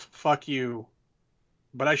went off. Fuck you.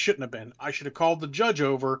 But I shouldn't have been. I should have called the judge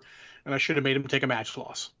over, and I should have made him take a match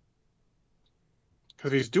loss.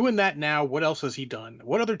 Because if he's doing that now, what else has he done?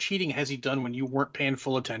 What other cheating has he done when you weren't paying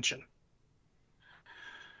full attention?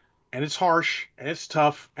 And it's harsh, and it's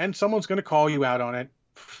tough, and someone's going to call you out on it.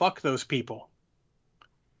 Fuck those people.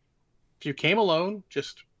 If you came alone,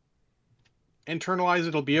 just internalize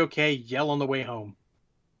it'll be okay, yell on the way home.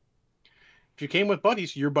 If you came with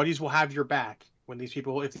buddies, your buddies will have your back. If these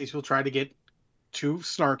people try to get too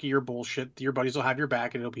snarky or bullshit, your buddies will have your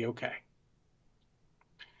back and it'll be okay.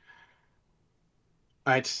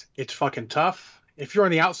 It's fucking tough. If you're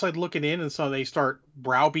on the outside looking in and so they start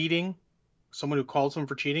browbeating someone who called someone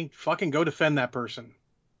for cheating, fucking go defend that person.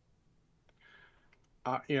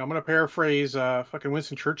 I'm going to paraphrase fucking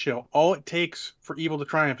Winston Churchill. All it takes for evil to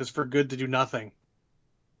triumph is for good to do nothing.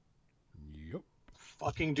 Yep.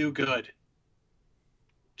 Fucking do good.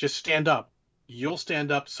 Just stand up. You'll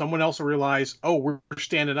stand up. Someone else will realize, oh, we're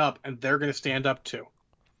standing up, and they're going to stand up too.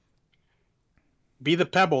 Be the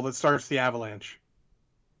pebble that starts the avalanche.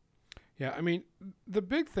 Yeah, I mean, the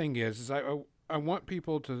big thing is I want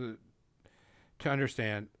people to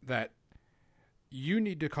understand that you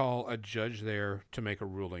need to call a judge there to make a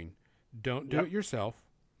ruling. Don't do it yourself.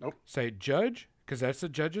 Nope. Say, judge, because that's the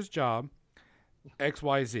judge's job,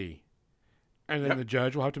 XYZ. And then the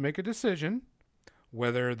judge will have to make a decision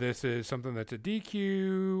whether this is something that's a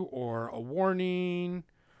DQ or a warning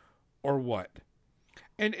or what.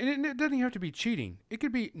 And it doesn't have to be cheating. It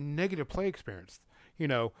could be negative play experience.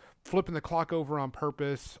 Flipping the clock over on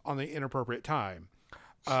purpose on the inappropriate time.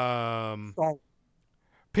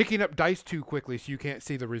 picking up dice too quickly so you can't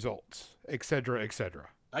see the results, etc., etc.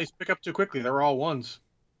 Dice pick up too quickly. They're all ones,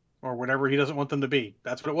 or whatever he doesn't want them to be.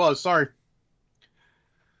 That's what it was. Sorry.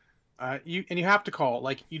 You have to call it.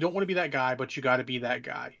 Like, you don't want to be that guy, but you got to be that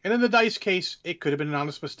guy. And in the dice case, it could have been an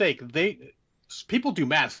honest mistake. People do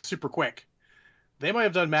math super quick. They might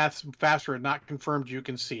have done math faster and not confirmed you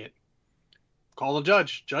can see it. Call the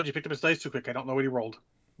judge. Judge, he picked up his dice too quick. I don't know what he rolled.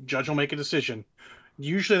 Judge will make a decision.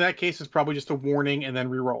 Usually in that case, it's probably just a warning and then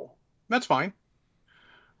re-roll. That's fine.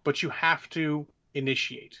 But you have to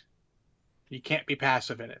initiate. You can't be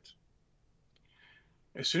passive in it.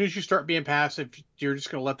 As soon as you start being passive, you're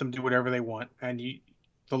just going to let them do whatever they want. And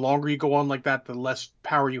the longer you go on like that, the less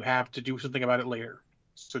power you have to do something about it later.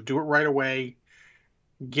 So do it right away.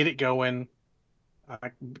 Get it going.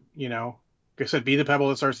 Like I said, be the pebble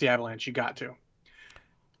that starts the avalanche. You got to.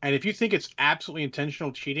 And if you think it's absolutely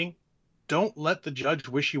intentional cheating, don't let the judge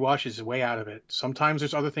wishy-washy his way out of it. Sometimes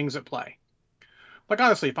there's other things at play. Like,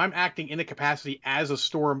 honestly, if I'm acting in a capacity as a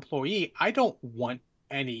store employee, I don't want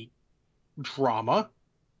any drama.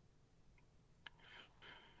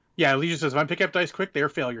 Yeah, Legion says, if I pick up dice quick, they're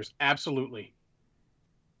failures. Absolutely.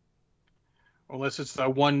 Unless it's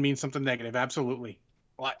one means something negative. Absolutely.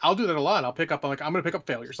 Well, I'll do that a lot. I'm going to pick up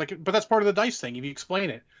failures. But that's part of the dice thing. If you explain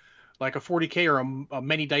it, like a 40K or a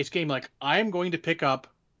many dice game, like, I'm going to pick up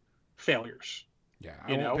failures. Yeah.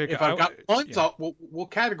 If I've got ones, we'll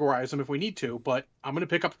categorize them if we need to, but I'm going to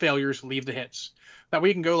pick up failures, leave the hits. That way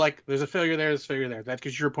you can go like, there's a failure there, there's a failure there. That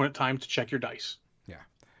gives your opponent time to check your dice. Yeah.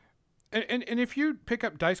 And if you pick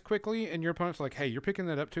up dice quickly and your opponent's like, hey, you're picking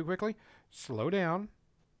that up too quickly, slow down.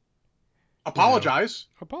 Apologize.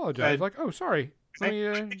 Apologize. Like, oh, sorry.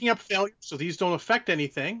 I'm picking up failures, so these don't affect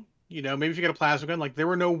anything. Maybe if you get a plasma gun, like, there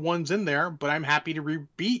were no ones in there, but I'm happy to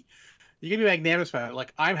rebeat. You can be magnanimous about it.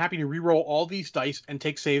 Like, I'm happy to re-roll all these dice and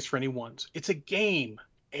take saves for any ones. It's a game.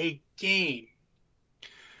 A game.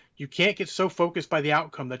 You can't get so focused by the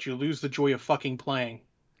outcome that you lose the joy of fucking playing.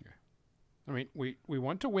 Yeah. I mean, we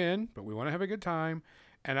want to win, but we want to have a good time.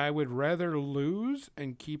 And I would rather lose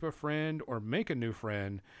and keep a friend or make a new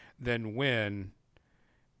friend than win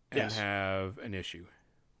and have an issue.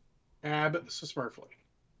 Absolutely.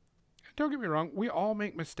 Don't get me wrong. We all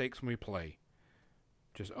make mistakes when we play.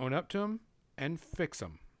 Just own up to them and fix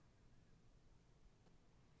them.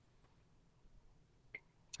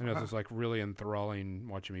 I know this is like really enthralling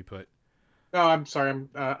watching me put. Oh, I'm sorry.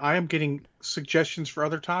 I am getting suggestions for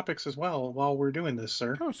other topics as well while we're doing this,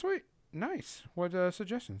 sir. Oh, sweet. Nice. What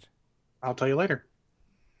suggestions? I'll tell you later.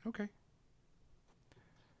 Okay.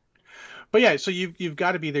 But yeah, so you've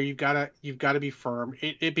got to be there. You've got to be firm.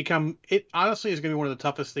 It honestly is going to be one of the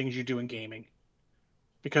toughest things you do in gaming.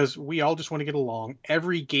 Because we all just want to get along.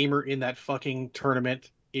 Every gamer in that fucking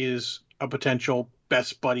tournament is a potential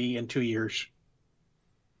best buddy in 2 years.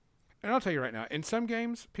 And I'll tell you right now, in some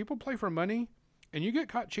games, people play for money, and you get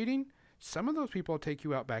caught cheating, some of those people will take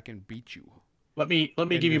you out back and beat you. Let me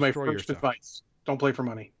give you my first advice. Don't play for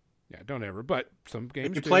money. Yeah, don't ever. But some games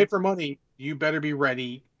if you play for money, you better be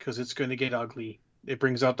ready because it's going to get ugly. It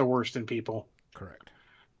brings out the worst in people. Correct.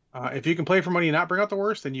 If you can play for money and not bring out the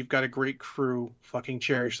worst, then you've got a great crew. Fucking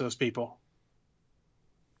cherish those people.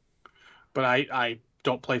 But I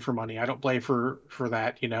don't play for money. I don't play for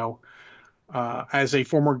that, As a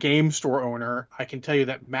former game store owner, I can tell you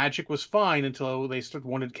that Magic was fine until they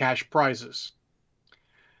wanted cash prizes.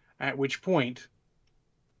 At which point,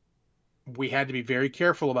 we had to be very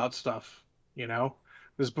careful about stuff, This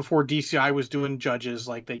is before DCI was doing judges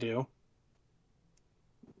like they do.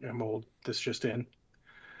 I'm old. This just in.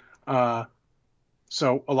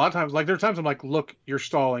 So a lot of times, like there are times I'm like, look, you're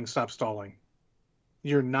stalling, stop stalling.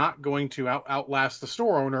 You're not going to outlast the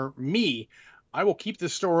store owner. Me, I will keep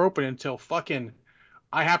this store open until fucking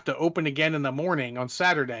I have to open again in the morning on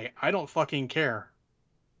Saturday. I don't fucking care.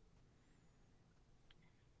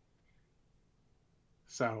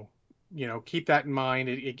 So, keep that in mind.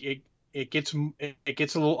 It gets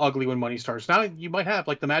a little ugly when money starts. Now you might have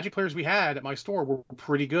like the Magic players we had at my store were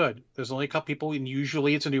pretty good. There's only a couple people, and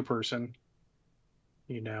usually it's a new person.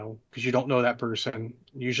 Because you don't know that person.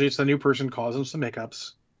 Usually it's the new person causing some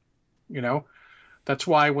hiccups. That's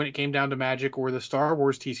why when it came down to Magic or the Star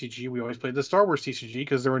Wars TCG, we always played the Star Wars TCG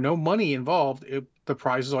because there were no money involved. The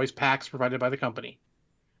prize is always packs provided by the company.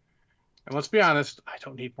 And let's be honest, I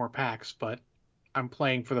don't need more packs, but I'm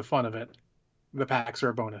playing for the fun of it. The packs are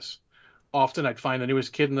a bonus. Often I'd find the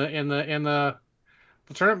newest kid in the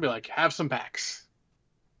tournament and be like, have some packs.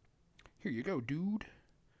 Here you go, dude.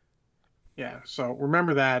 Yeah, so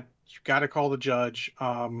remember that. You've got to call the judge.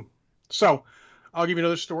 So I'll give you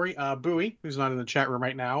another story. Bowie, who's not in the chat room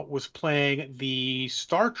right now, was playing the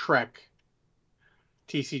Star Trek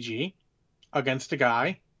TCG against a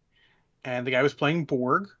guy, and the guy was playing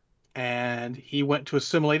Borg, and he went to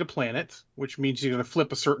assimilate a planet, which means you're going to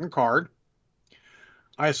flip a certain card.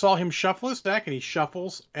 I saw him shuffle his deck, and he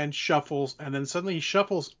shuffles, and then suddenly he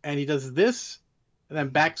shuffles, and he does this, and then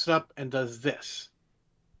backs it up and does this.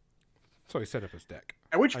 So he set up his deck.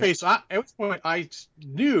 At which point I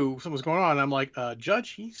knew something was going on. I'm like,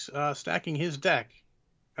 Judge, he's stacking his deck.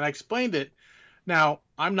 And I explained it. Now,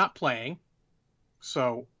 I'm not playing,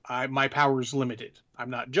 so my power's limited. I'm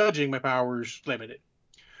not judging, my power's limited.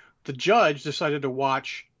 The judge decided to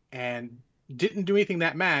watch and didn't do anything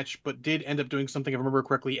that match, but did end up doing something, if I remember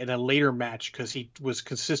correctly, in a later match because he was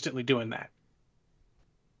consistently doing that.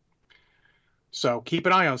 So keep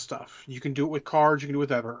an eye on stuff. You can do it with cards, you can do it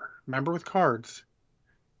with whatever. Remember, with cards,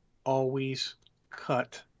 always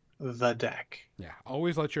cut the deck. Yeah,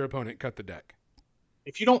 always let your opponent cut the deck.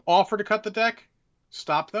 If you don't offer to cut the deck,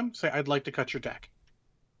 stop them. Say, I'd like to cut your deck.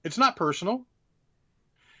 It's not personal.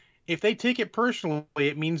 If they take it personally,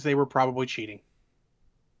 it means they were probably cheating.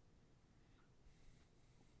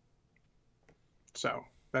 So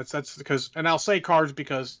that's because, and I'll say cards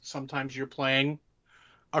because sometimes you're playing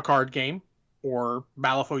a card game or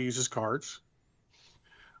Malifaux uses cards.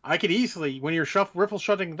 I could easily, when you're riffle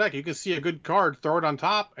shutting the deck, you can see a good card, throw it on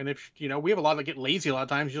top, and if, we have a lot that get lazy a lot of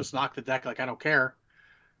times, you just knock the deck like, I don't care.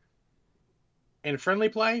 In friendly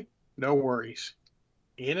play, no worries.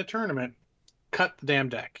 In a tournament, cut the damn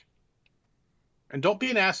deck. And don't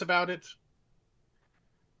be an ass about it.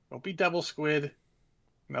 Don't be Devil Squid.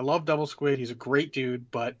 And I love Devil Squid. He's a great dude,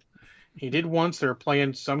 but he did once. They were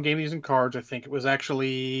playing some game using cards. I think it was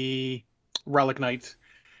actually Relic Knights.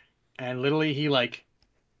 And literally he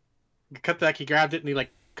cut the deck, he grabbed it, and he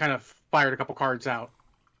kind of fired a couple cards out.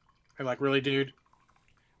 And really, dude?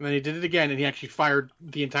 And then he did it again, and he actually fired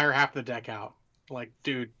the entire half of the deck out.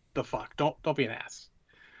 Dude, the fuck? Don't be an ass.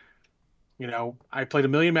 I played a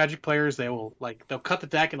million Magic players. They will they'll cut the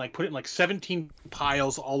deck and put it in 17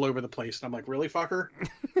 piles all over the place. And I'm like, really, fucker?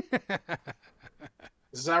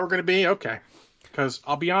 This is how we're gonna be? Okay. Because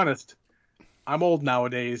I'll be honest, I'm old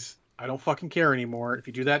nowadays. I don't fucking care anymore. If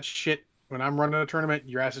you do that shit when I'm running a tournament,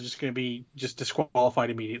 your ass is just gonna be disqualified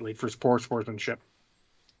immediately for poor sportsmanship.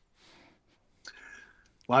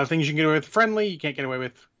 A lot of things you can get away with friendly, you can't get away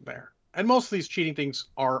with there. And most of these cheating things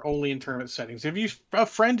are only in tournament settings. If a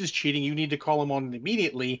friend is cheating, you need to call him on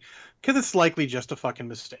immediately because it's likely just a fucking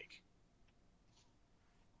mistake.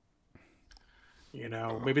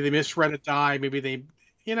 Maybe they misread a die. Maybe they,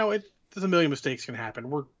 there's a million mistakes can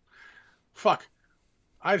happen.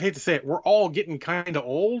 I'd hate to say it. We're all getting kind of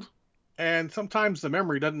old, and sometimes the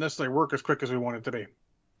memory doesn't necessarily work as quick as we want it to be.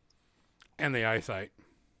 And the eyesight.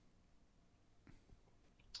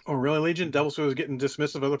 Oh, really, Legion? Devil Squid was getting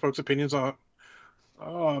dismissive of other folks' opinions on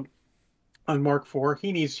Mark IV.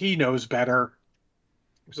 He knows better.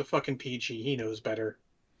 He's a fucking PG. He knows better.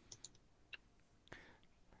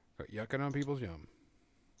 But yucking on people's yum.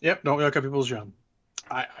 Yep, don't yuck on people's yum.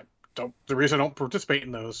 I don't. The reason I don't participate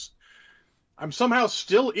in those, I'm somehow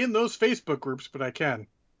still in those Facebook groups, but I can.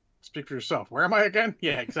 Speak for yourself. Where am I again?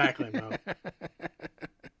 Yeah, exactly, Mo.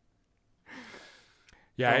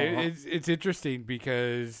 Yeah, it's interesting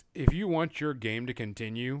because if you want your game to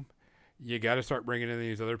continue, you got to start bringing in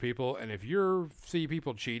these other people. And if you see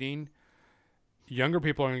people cheating, younger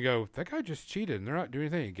people are going to go, that guy just cheated, and they're not doing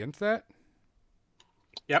anything against that.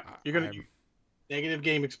 Yep, you're going to negative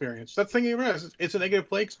game experience. That's the thing you realize. It's a negative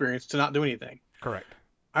play experience to not do anything. Correct.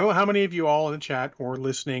 I don't know how many of you all in the chat or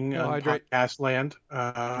listening on podcast land.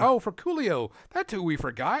 For Coolio. That's who we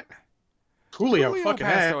forgot. Coolio fucking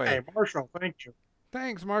passed away. Hey, Marshall, thank you.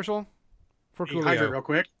 Thanks, Marshall, for Coolio. Hydrate real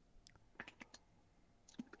quick.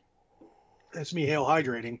 That's me hail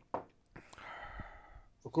hydrating.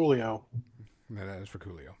 For Coolio. No, that is for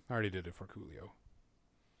Coolio. I already did it for Coolio.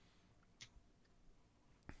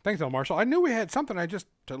 Thanks, Marshall. I knew we had something. I just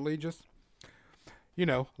totally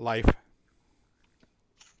life.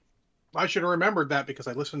 I should have remembered that because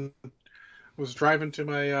I was driving to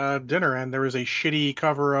my dinner and there was a shitty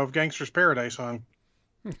cover of Gangster's Paradise on.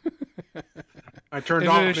 I turned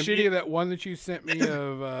off. Is it shitty that one that you sent me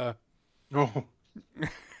of? No.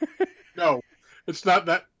 No, it's not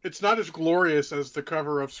that. It's not as glorious as the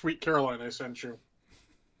cover of Sweet Caroline I sent you,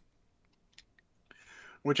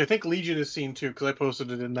 which I think Legion has seen too because I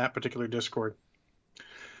posted it in that particular Discord.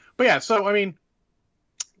 But yeah, so I mean,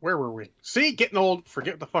 where were we? See, getting old.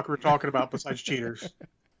 Forget what the fuck we were talking about besides cheaters.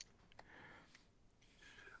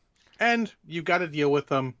 And you've got to deal with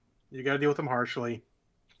them. You got to deal with them harshly.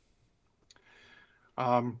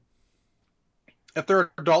 If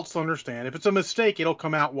they're adults, they'll understand. If it's a mistake, it'll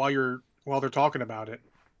come out while they're talking about it.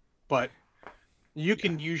 But You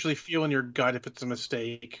can usually feel in your gut if it's a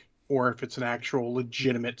mistake or if it's an actual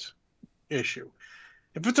legitimate issue.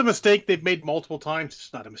 If it's a mistake they've made multiple times,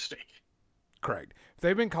 it's not a mistake. Correct. If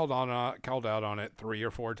they've been called out on it 3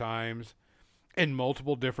 or 4 times in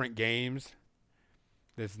multiple different games,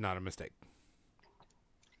 this is not a mistake.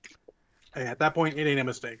 And at that point, it ain't a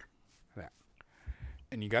mistake. Yeah.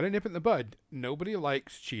 And you got to nip it in the bud. Nobody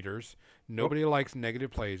likes cheaters. Nobody likes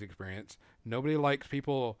negative plays experience. Nobody likes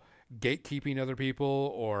people gatekeeping other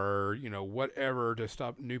people or, whatever to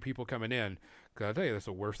stop new people coming in. Because I tell you, that's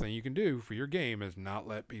the worst thing you can do for your game is not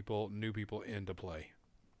let new people into play.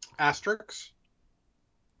 Asterisks,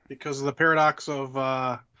 because of the paradox of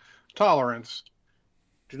tolerance.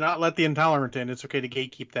 Do not let the intolerant in. It's okay to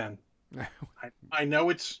gatekeep them. I know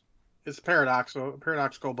it's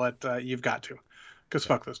paradoxical, but you've got to. Because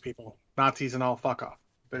fuck those people. Nazis and all, fuck off.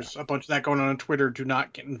 There's a bunch of that going on Twitter. Do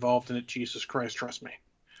not get involved in it. Jesus Christ, trust me.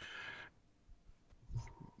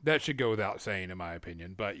 That should go without saying, in my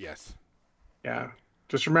opinion, but yes. Yeah.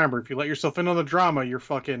 Just remember, if you let yourself in on the drama, if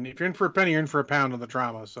you're in for a penny, you're in for a pound on the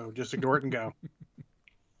drama. So just ignore it and go.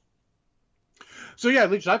 So yeah,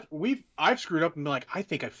 Leech, I've screwed up and been like, I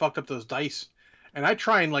think I fucked up those dice. And I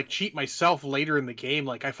try and cheat myself later in the game.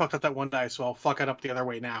 Like, I fucked up that one dice, so I'll fuck it up the other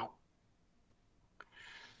way now.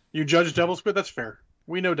 You judge Devil Squid? That's fair.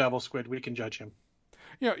 We know Devil Squid. We can judge him.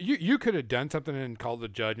 You could have done something and called the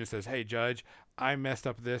judge and says, hey, judge, I messed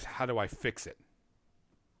up this. How do I fix it?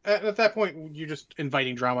 At that point, you're just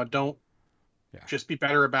inviting drama. Don't just be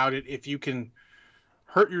better about it. If you can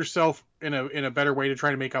hurt yourself in a better way to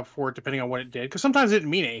try to make up for it, depending on what it did. Because sometimes it didn't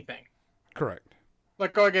mean anything. Correct.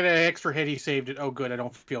 Like, I get an extra hit, he saved it. Oh, good, I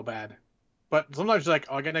don't feel bad. But sometimes it's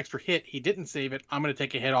I got an extra hit, he didn't save it. I'm going to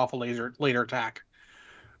take a hit off a later attack.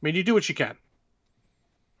 I mean, you do what you can.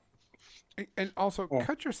 And also,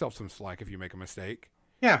 cut yourself some slack if you make a mistake.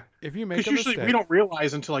 Yeah. If you make a mistake. Because usually we don't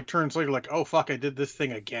realize until turns later, oh, fuck, I did this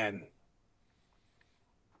thing again.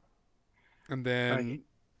 And then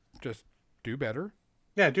just do better.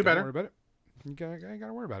 Yeah, do better. Don't worry about it. You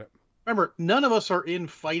gotta worry about it. Remember, none of us are in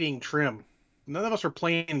fighting trim. None of us are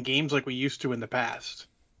playing games like we used to in the past.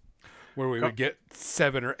 Where we would get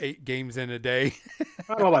 7 or 8 games in a day. I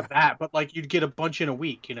don't know about that, but you'd get a bunch in a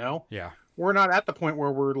week, Yeah. We're not at the point where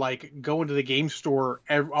we're going to the game store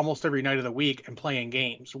almost every night of the week and playing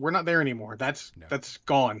games. We're not there anymore. That's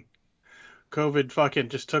gone. COVID fucking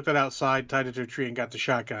just took that outside, tied it to a tree, and got the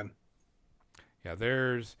shotgun. Yeah,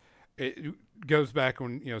 it goes back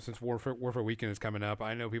when, since Warfare Weekend is coming up,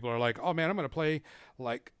 I know people are like, oh man, I'm going to play,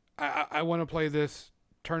 I want to play this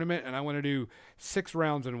tournament and I want to do 6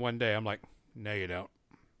 rounds in one day. I'm like, no, you don't.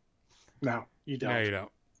 No, you don't. No, you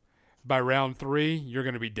don't. By round 3, you're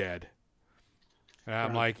going to be dead. And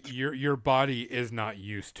I'm like, your body is not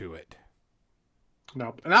used to it.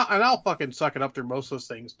 No, and I'll fucking suck it up through most of those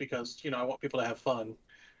things because I want people to have fun.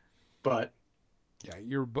 But yeah,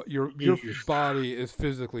 your body is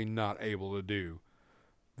physically not able to do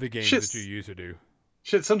the games that you used to do.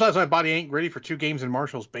 Shit, sometimes my body ain't ready for 2 games in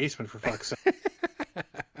Marshall's basement, for fuck's sake.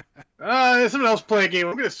 Someone else play a game.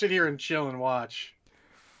 I'm gonna sit here and chill and watch.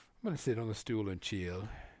 I'm gonna sit on the stool and chill.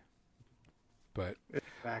 But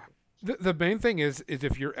exactly. The main thing is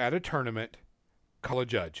if you're at a tournament, call a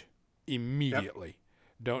judge immediately. Yep.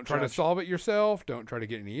 Don't try to solve it yourself. Don't try to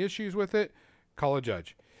get any issues with it. Call a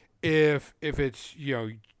judge. If it's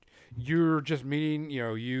you're just meeting,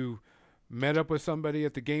 you met up with somebody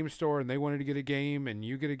at the game store and they wanted to get a game and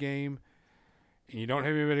you get a game and you don't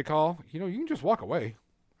have anybody to call, you can just walk away.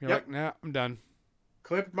 You're like, nah, I'm done.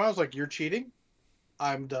 Clip Miles you're cheating.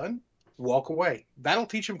 I'm done. Walk away. That'll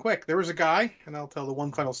teach him quick. There was a guy, and I'll tell the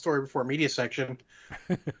one final story before media section,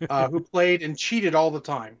 who played and cheated all the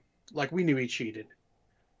time. Like we knew he cheated.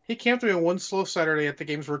 He came to me on one slow Saturday at the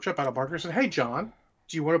Games Workshop out of Parker and said, hey, John,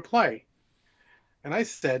 do you want to play? And I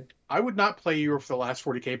said, I would not play you for the last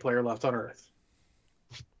 40K player left on Earth.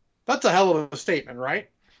 That's a hell of a statement, right?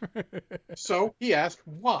 So he asked,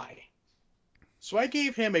 why? So I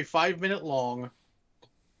gave him a 5-minute long,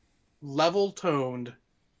 level-toned,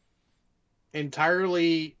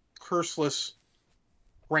 entirely curseless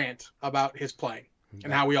rant about his play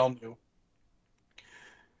and how we all knew.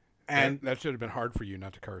 And that should have been hard for you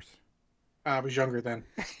not to curse. I was younger then.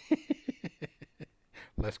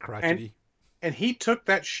 Less crotchety. And he took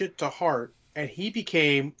that shit to heart, and he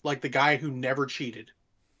became like the guy who never cheated.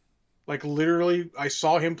 Like literally, I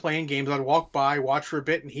saw him playing games. I'd walk by, watch for a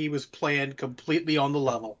bit, and he was playing completely on the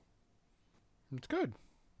level. It's good.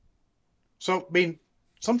 So, I mean,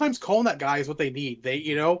 sometimes calling that guy is what they need.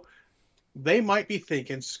 They might be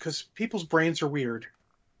thinking, because people's brains are weird.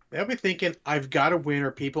 They'll be thinking, I've got to win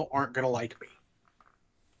or people aren't going to like me.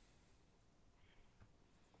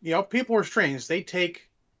 You know, people are strange. They take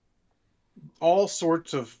all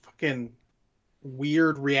sorts of fucking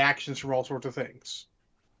weird reactions from all sorts of things.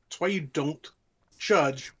 That's why you don't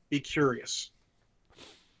judge, be curious.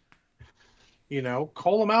 You know,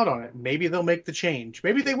 call them out on it. Maybe they'll make the change.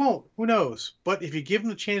 Maybe they won't. Who knows? But if you give them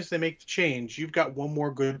the chance they make the change, you've got one more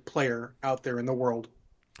good player out there in the world.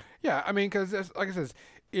 Yeah, I mean, because like I says,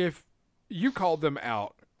 if you called them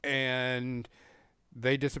out and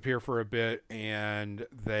they disappear for a bit and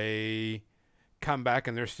they come back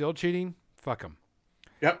and they're still cheating, fuck them.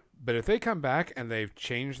 Yep. But if they come back and they've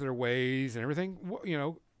changed their ways and everything, you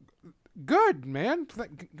know, good, man.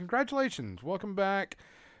 Congratulations. Welcome back.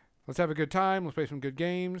 Let's have a good time. Let's play some good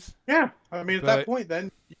games. Yeah. I mean, at that point,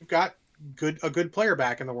 then you've got a good player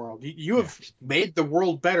back in the world. You have made the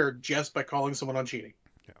world better just by calling someone on cheating.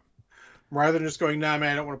 Yeah. Rather than just going, nah,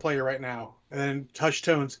 man, I don't want to play you right now. And then hush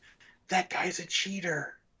tones, that guy's a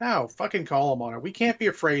cheater. No, fucking call him on it. We can't be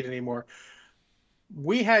afraid anymore.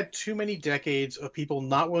 We had too many decades of people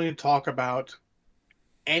not willing to talk about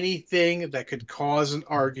anything that could cause an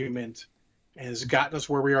argument and has gotten us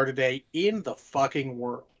where we are today in the fucking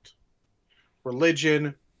world.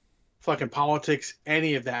 Religion, fucking politics,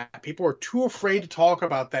 any of that. People are too afraid to talk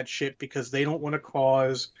about that shit because they don't want to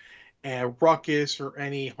cause a ruckus or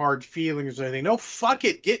any hard feelings or anything. No, fuck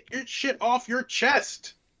it. Get your shit off your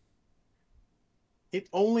chest. It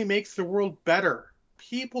only makes the world better.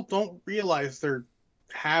 People don't realize they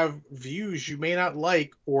have views you may not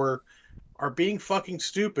like or are being fucking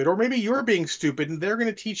stupid. Or maybe you're being stupid and they're going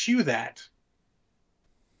to teach you that.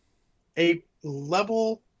 A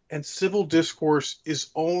level and civil discourse is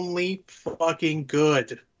only fucking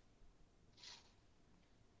good.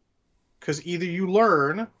 Because either you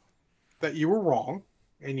learn that you were wrong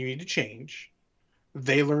and you need to change,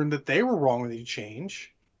 they learn that they were wrong and they need to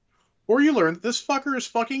change, or you learn that this fucker is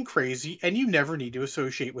fucking crazy and you never need to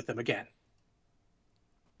associate with them again.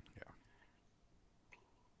 Yeah.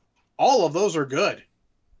 All of those are good.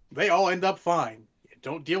 They all end up fine.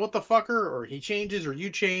 Don't deal with the fucker, or he changes, or you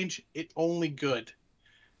change. It's only good.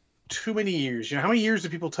 Too many years. You know, how many years do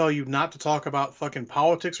people tell you not to talk about fucking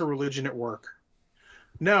politics or religion at work?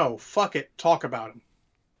 No, fuck it. Talk about them.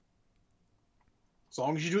 As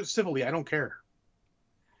long as you do it civilly, I don't care.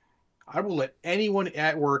 I will let anyone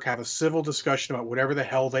at work have a civil discussion about whatever the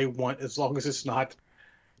hell they want, as long as it's not,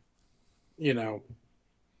 you know,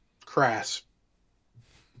 crass.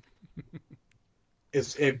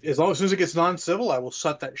 As long as it gets non-civil, I will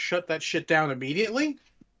shut that shit down immediately.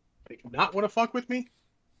 They do not want to fuck with me.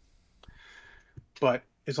 But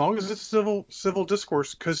as long as it's civil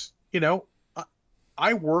discourse, because, you know,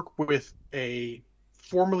 I work with a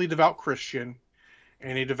formerly devout Christian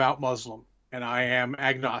and a devout Muslim, and I am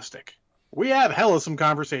agnostic. We have hella some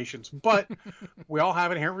conversations, but we all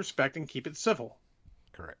have inherent respect and keep it civil.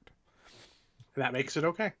 Correct. And that makes it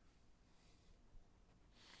okay.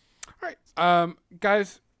 All right.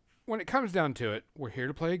 Guys, when it comes down to it, we're here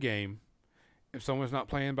to play a game. If someone's not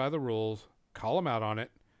playing by the rules, call them out on it.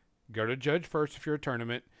 Go to judge first if you're a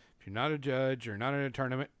tournament. If you're not a judge or not in a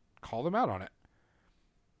tournament, call them out on it.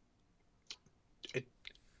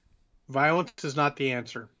 Violence is not the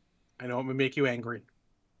answer. I know it may make you angry.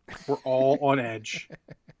 We're all on edge.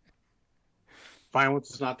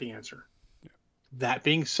 Violence is not the answer. Yeah. That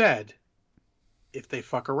being said, if they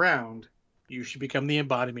fuck around, you should become the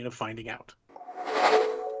embodiment of finding out.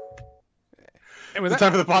 And with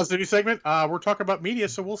time for the positivity segment. We're talking about media,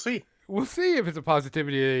 so we'll see. We'll see if it's a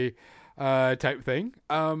positivity type thing.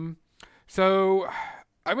 So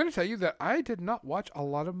I'm going to tell you that I did not watch a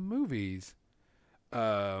lot of movies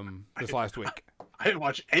this last week. I didn't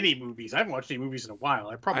watch any movies. I haven't watched any movies in a while.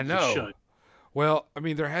 I probably should. Well, I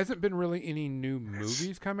mean, there hasn't been really any new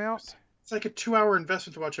movies come out. It's like a 2-hour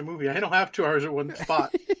investment to watch a movie. I don't have 2 hours at one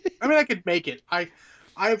spot. I mean, I could make it.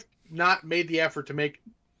 I've not made the effort to make,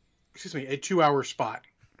 a 2-hour spot.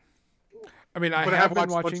 I mean, I have been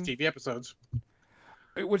watching a bunch of TV episodes.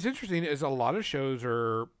 What's interesting is a lot of shows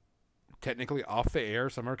are technically off the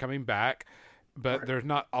air. Some are coming back, but there's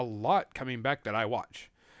not a lot coming back that I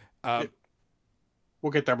watch.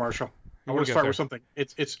 We'll get there, Marshall. I want to start with something.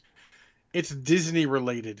 It's Disney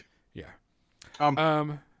related. Yeah.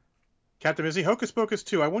 Captain Busy, Hocus Pocus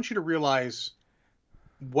 2. I want you to realize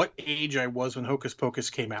what age I was when Hocus Pocus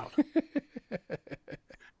came out.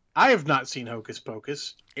 I have not seen Hocus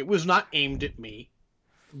Pocus. It was not aimed at me.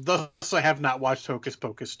 Thus, I have not watched Hocus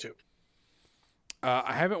Pocus 2.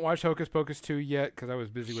 I haven't watched Hocus Pocus 2 yet because I was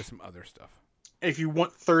busy with some other stuff. If you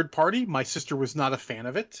want third party, my sister was not a fan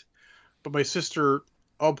of it. But my sister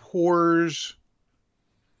abhors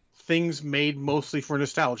things made mostly for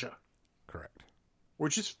nostalgia. Correct.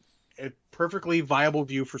 Which is a perfectly viable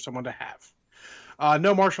view for someone to have.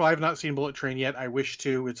 No, Marshall, I have not seen Bullet Train yet. I wish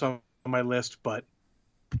to. It's on my list, but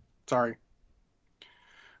sorry.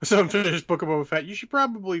 So unfinished Book of Boba Fett. You should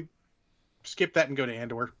probably skip that and go to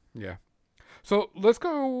Andor. Yeah. So let's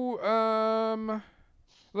go.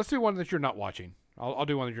 Let's do one that you're not watching. I'll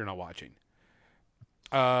do one that you're not watching.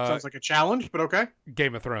 Sounds like a challenge, but okay.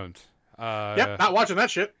 Game of Thrones. Yep, not watching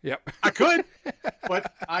that shit. Yep. I could,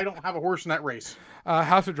 but I don't have a horse in that race.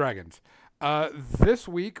 House of Dragons. This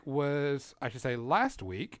week was, I should say last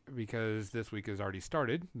week, because this week has already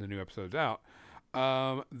started. The new episode's out.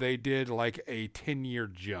 They did like a 10-year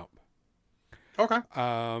jump. Okay.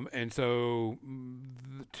 And so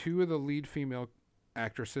two of the lead female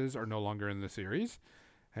actresses are no longer in the series,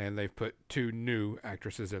 and they've put two new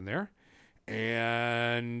actresses in there.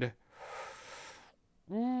 And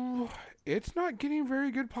it's not getting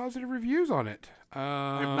very good positive reviews on it.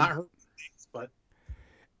 I've not heard things, but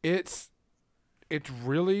it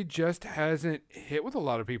really just hasn't hit with a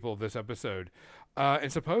lot of people this episode.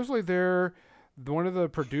 And supposedly one of the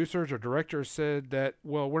producers or directors said that,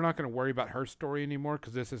 well, we're not going to worry about her story anymore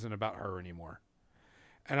because this isn't about her anymore.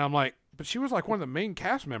 And I'm like, but she was like one of the main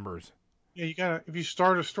cast members. Yeah, if you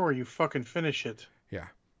start a story, you fucking finish it. Yeah.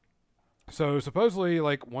 So supposedly,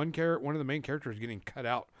 like one of the main characters is getting cut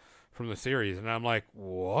out from the series, and I'm like,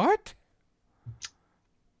 what?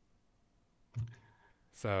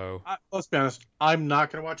 So let's be honest, I'm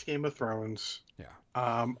not going to watch Game of Thrones. Yeah.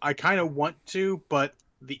 I kind of want to, but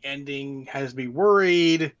the ending has me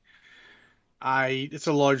worried. It's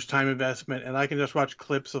a large time investment, and I can just watch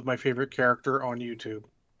clips of my favorite character on YouTube.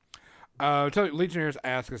 Legionnaires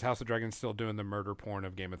ask, is House of Dragons still doing the murder porn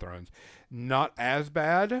of Game of Thrones? Not as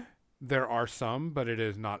bad. There are some, but it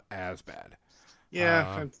is not as bad.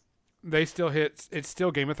 Yeah. They still hit. It's still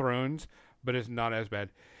Game of Thrones, but it's not as bad.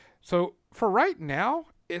 So for right now,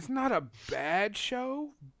 it's not a bad show,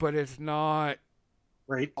 but it's not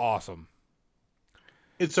great. Awesome.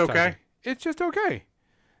 It's okay. It's just okay.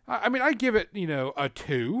 I mean, I give it, a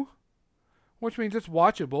 2, which means it's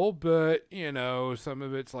watchable, but, some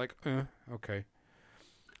of it's like, okay.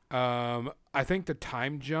 I think the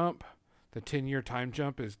time jump, the 10-year time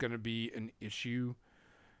jump is going to be an issue,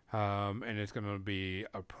 and it's going to be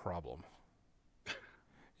a problem.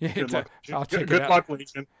 Yeah, good luck. I'll check good it out. Luck,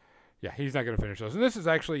 Legion. Yeah, he's not going to finish those. And this is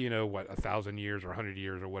actually, 1,000 years or 100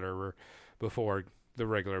 years or whatever before the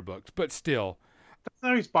regular books. But still. That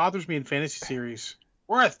always bothers me in fantasy series.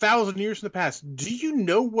 We're 1,000 years in the past. Do you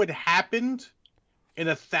know what happened in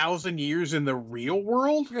 1,000 years in the real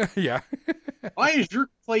world? Yeah. Why is your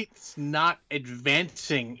place not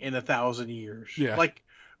advancing in 1,000 years? Yeah. Like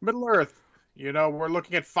Middle Earth, we're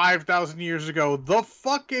looking at 5,000 years ago. The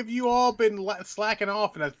fuck have you all been slacking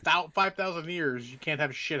off in 5,000 years? You can't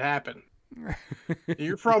have shit happen.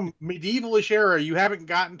 You're from medievalish era. You haven't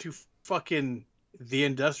gotten to fucking the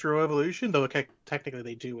Industrial Revolution, though technically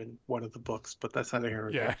they do in one of the books, but that's not a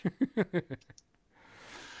hero. Yeah.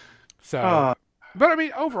 So, but I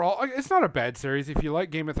mean, overall, it's not a bad series. If you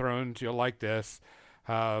like Game of Thrones, you'll like this.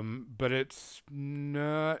 But it's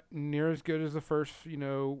not near as good as the first,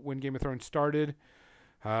 when Game of Thrones started.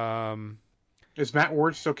 Is Matt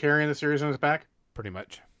Ward still carrying the series on his back? Pretty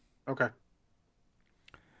much. Okay.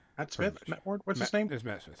 Matt Smith? Matt Ward? What's his name? It's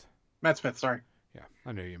Matt Smith. Matt Smith, sorry. Yeah,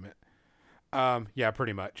 I knew you meant. Yeah,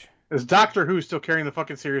 pretty much. Is Doctor Who still carrying the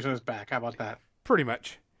fucking series on his back? How about that? Pretty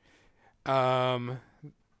much.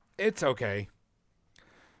 It's okay.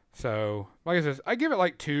 So, like I said, I give it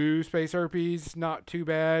like 2 space herpes. Not too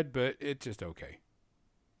bad, but it's just okay.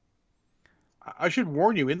 I should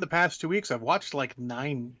warn you, in the past 2 weeks, I've watched like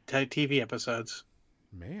 9 TV episodes.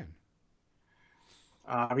 Man.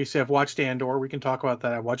 Obviously, I've watched Andor. We can talk about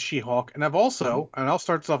that. I watched She-Hulk. And I've also, and I'll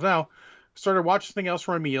start this off now, started watching something else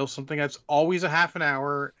for a meal, something that's always a half an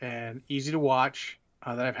hour and easy to watch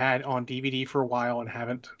that I've had on DVD for a while and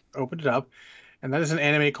haven't opened it up. And that is an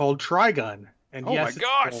anime called Trigun. And oh yes, my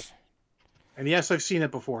gosh! And yes, I've seen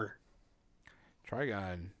it before.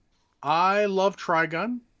 Trigun. I love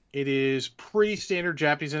Trigun. It is pretty standard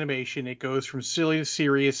Japanese animation. It goes from silly to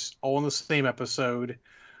serious all in the same episode.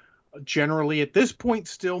 Generally, at this point,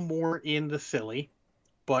 still more in the silly.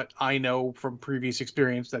 But I know from previous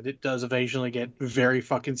experience that it does occasionally get very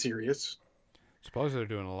fucking serious. Suppose they're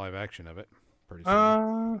doing a live action of it pretty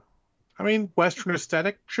soon. I mean, Western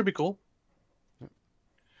aesthetic should be cool.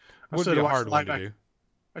 Would be a hard one to do.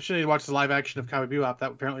 I should need to watch the live action of Cowboy Bebop.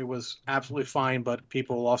 That apparently was absolutely fine, but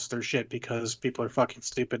people lost their shit because people are fucking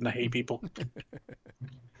stupid and I hate people.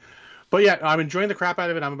 But yeah, I'm enjoying the crap out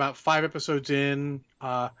of it. I'm about 5 episodes in.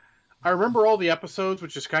 I remember all the episodes,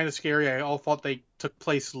 which is kind of scary. I all thought they took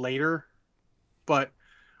place later, but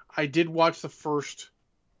I did watch the first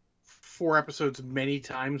 4 episodes many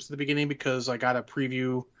times at the beginning because I got a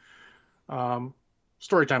preview,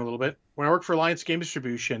 story time a little bit. When I worked for Alliance Game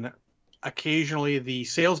Distribution, occasionally the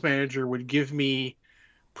sales manager would give me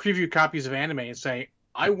preview copies of anime and say,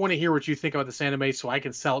 "I want to hear what you think about this anime so I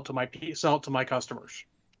can sell it to my customers."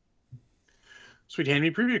 So he'd hand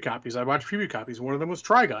me preview copies. I watched preview copies. One of them was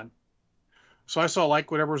Trigun. So I saw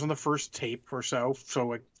like whatever was on the first tape or so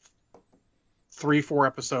like 3-4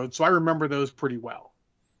 episodes. So I remember those pretty well.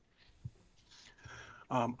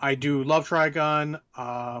 I do love Trigun.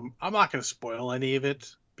 I'm not going to spoil any of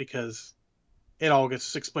it because it all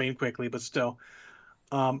gets explained quickly, but still.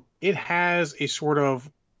 It has a sort of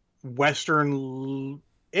Western...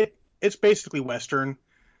 It's basically Western.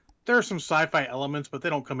 There are some sci-fi elements, but they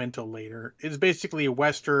don't come in till later. It's basically a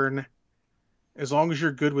Western... As long as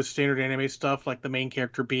you're good with standard anime stuff, like the main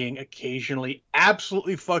character being occasionally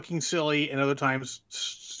absolutely fucking silly and other times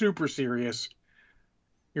super serious,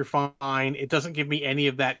 you're fine. It doesn't give me any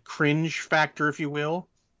of that cringe factor, if you will.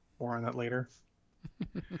 More on that later.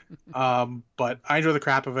 But I enjoy the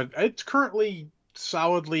crap of it. It's currently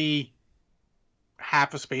solidly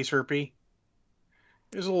half a space herpy.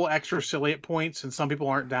 There's a little extra silly at points, and some people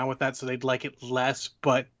aren't down with that, so they'd like it less,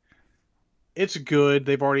 but it's good.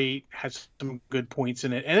 They've already had some good points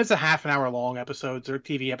in it. And it's a half an hour long episodes. They're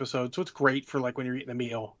TV episodes, so it's great for like when you're eating a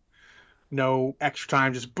meal. No extra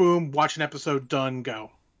time, just boom, watch an episode, done,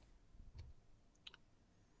 go.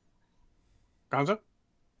 Gonzo?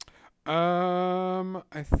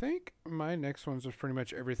 I think my next ones are pretty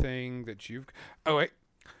much everything that you've... Oh, wait.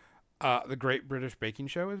 The Great British Baking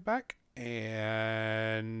Show is back,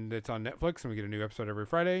 and it's on Netflix, and we get a new episode every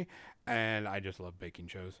Friday, and I just love baking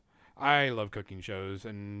shows. I love cooking shows,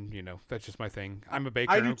 and, that's just my thing. I'm a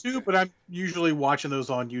baker. I do too, but I'm usually watching those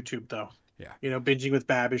on YouTube, though. Yeah. Binging with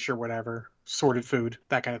Babish or whatever. Sorted food,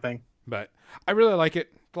 that kind of thing. But I really like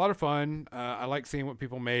it. It's a lot of fun. I like seeing what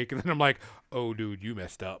people make, and then I'm like, oh, dude, you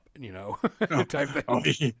messed up, type thing. Oh,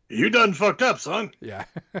 you done fucked up, son. Yeah.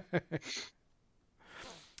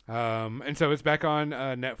 And so it's back on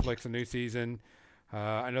Netflix, a new season.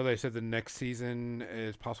 I know they said the next season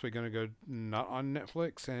is possibly going to go not on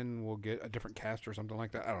Netflix, and we'll get a different cast or something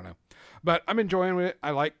like that. I don't know, but I'm enjoying it.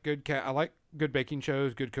 I like I like good baking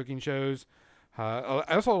shows, good cooking shows. I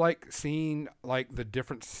also like seeing like the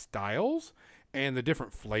different styles and the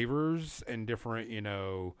different flavors and different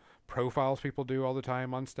profiles people do all the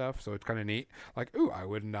time on stuff. So it's kind of neat. Like, ooh, I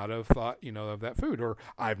would not have thought of that food, or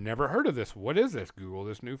I've never heard of this. What is this? Google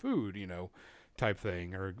this new food. Type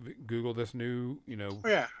thing, or Google this new, Oh,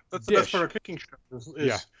 yeah, that's dish. The best part of cooking shows.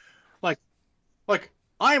 Yeah, like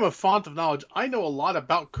I am a font of knowledge. I know a lot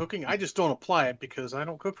about cooking. I just don't apply it because I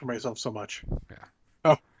don't cook for myself so much. Yeah.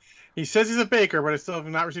 Oh, he says he's a baker, but I still have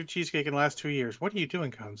not received cheesecake in the last 2 years. What are you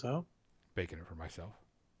doing, Gonzo? Baking it for myself.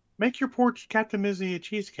 Make your poor Captain Mizzy a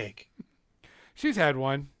cheesecake. She's had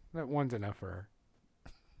one. That one's enough for her.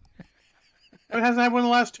 It hasn't had one in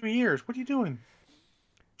the last 2 years. What are you doing?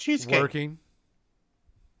 Cheesecake. Working.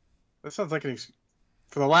 That sounds like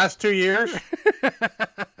for the last 2 years.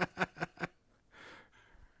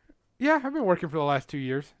 Yeah, I've been working for the last 2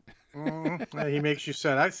 years. He makes you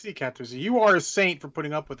sad. I see, Captain. You are a saint for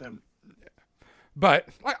putting up with him. But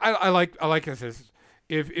I like this.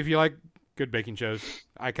 If you like good baking shows,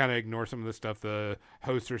 I kind of ignore some of the stuff the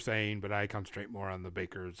hosts are saying, but I concentrate more on the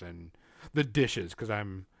bakers and the dishes because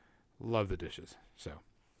love the dishes. So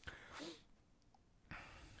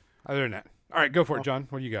other than that. All right, go for it, John.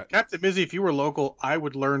 What do you got? Captain Mizzy, if you were local, I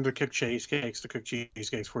would learn to cook cheesecakes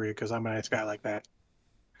for you because I'm a nice guy like that.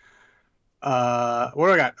 What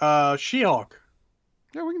do I got? She-Hulk.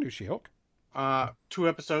 Yeah, we can do She-Hulk. 2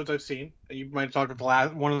 episodes I've seen. You might have talked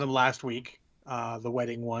about one of them last week, the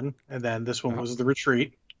wedding one, and then this one was the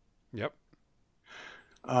retreat. Yep.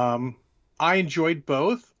 I enjoyed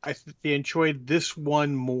both. I enjoyed this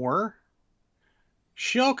one more.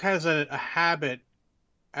 She-Hulk has a habit,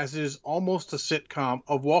 as it is almost a sitcom,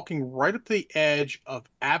 of walking right up to the edge of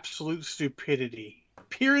absolute stupidity,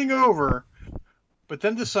 peering over, but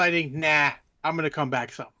then deciding, nah, I'm going to come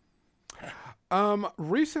back some.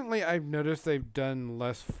 Recently I've noticed they've done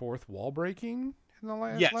less fourth wall breaking in the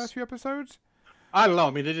last few episodes. I don't know.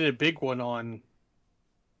 I mean, they did a big one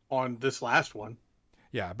on this last one.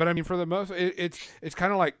 Yeah, but I mean, for the most, it's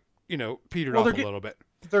kind of like, petered off a little bit.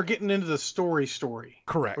 They're getting into the story.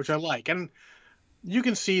 Correct. Which I like. And you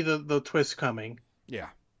can see the twist coming. Yeah.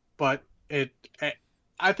 But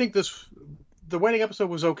I think the wedding episode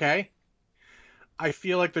was okay. I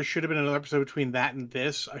feel like there should have been another episode between that and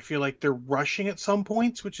this. I feel like they're rushing at some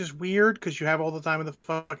points, which is weird because you have all the time in the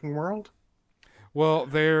fucking world. Well,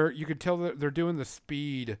 you could tell that they're doing the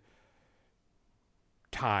speed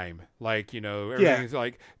time, like everything's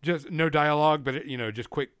like just no dialogue, but just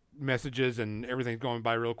quick messages and everything's going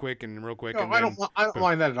by real quick and real quick. No, And I then, don't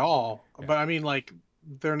mind that at all. Yeah. But I mean, like,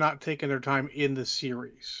 they're not taking their time in the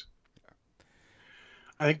series.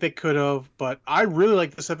 I think they could have, but I really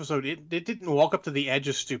like this episode. It didn't walk up to the edge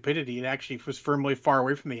of stupidity. It actually was firmly far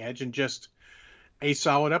away from the edge and just a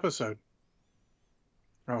solid episode.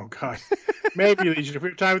 Oh God, maybe Legion. If we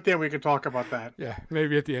have time at the end, we can talk about that. Yeah,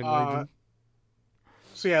 maybe at the end. Legion.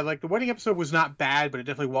 So yeah, like the wedding episode was not bad, but it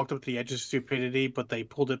definitely walked up to the edge of stupidity. But they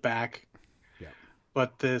pulled it back. Yeah.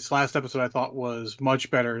 But this last episode I thought was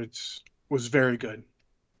much better. Was very good.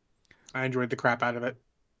 I enjoyed the crap out of it.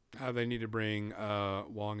 They need to bring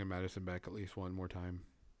Wong and Madison back at least one more time.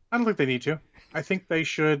 I don't think they need to. I think they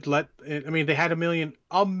should let. I mean, they had a million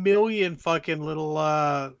fucking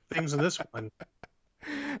little things in this one.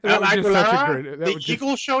 That was just such a great. The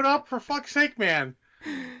Eagle showed up, for fuck's sake, man.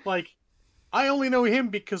 Like, I only know him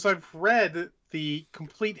because I've read the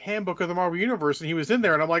complete handbook of the Marvel Universe, and he was in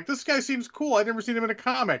there, and I'm like, this guy seems cool. I've never seen him in a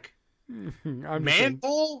comic.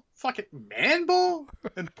 Manbull? Fucking Manbull?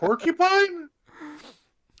 And Porcupine?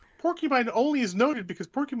 Porcupine only is noted because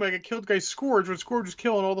Porcupine got killed by Scourge when Scourge was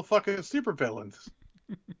killing all the fucking supervillains.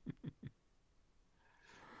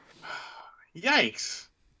 Yikes.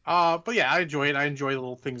 But yeah, I enjoy it. I enjoy the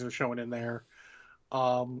little things they're showing in there.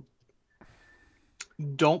 Don't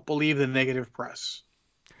believe the negative press.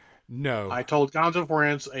 No. I told Gonzo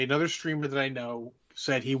Forens, another streamer that I know,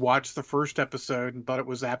 said he watched the first episode and thought it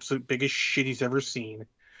was the absolute biggest shit he's ever seen.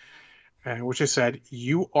 Which I said,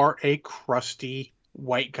 you are a crusty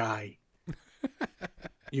white guy.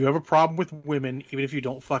 You have a problem with women, even if you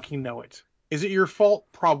don't fucking know it. Is it your fault?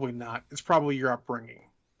 Probably not. It's probably your upbringing.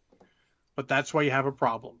 But that's why you have a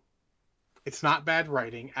problem. It's not bad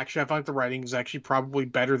writing. Actually, I find the writing is actually probably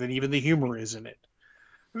better than even the humor is in it.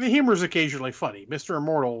 The humor is occasionally funny. Mr.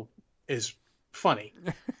 Immortal is funny.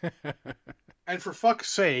 And for fuck's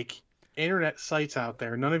sake, internet sites out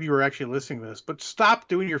there, none of you are actually listening to this, but stop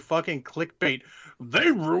doing your fucking clickbait.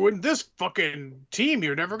 They ruined this fucking team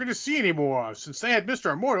you're never going to see anymore. Since they had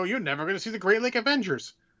Mr. Immortal, you're never going to see the Great Lake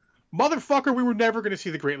Avengers. Motherfucker, we were never going to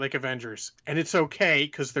see the Great Lake Avengers. And it's okay,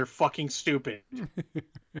 because they're fucking stupid.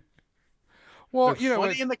 Well, they're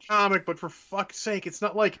funny in the comic, but for fuck's sake, it's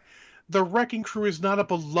not like the Wrecking Crew is not a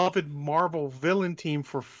beloved Marvel villain team,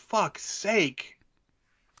 for fuck's sake.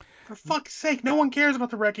 For fuck's sake, no one cares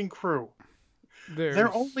about the Wrecking Crew.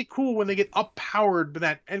 They're only cool when they get up-powered by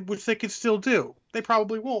that, and which they could still do. They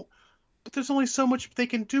probably won't. But there's only so much they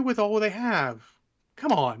can do with all they have.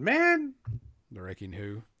 Come on, man. The Wrecking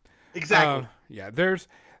Who. Exactly. Yeah, there's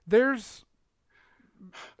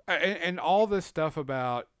and all this stuff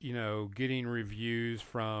about, getting reviews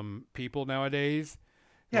from people nowadays.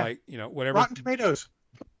 Yeah. Like, whatever. Rotten Tomatoes.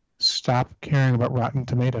 Stop caring about Rotten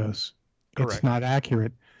Tomatoes. Correct. It's not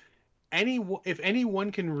accurate. If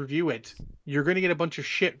anyone can review it, you're going to get a bunch of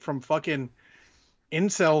shit from fucking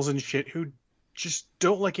incels and shit who just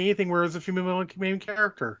don't like anything where there's a female main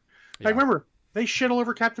character. Yeah. Like, remember, they shit all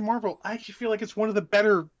over Captain Marvel. I actually feel like it's one of the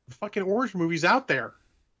better fucking origin movies out there.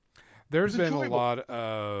 There's been a lot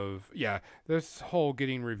of, this whole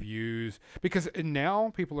getting reviews, because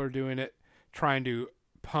now people are doing it trying to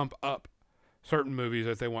pump up certain movies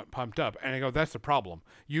that they want pumped up. And I go, that's the problem.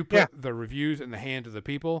 You put the reviews in the hands of the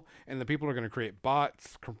people, and the people are going to create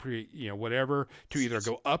bots, create, whatever, to either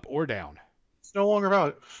go up or down. It's no longer about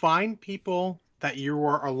it. Find people that you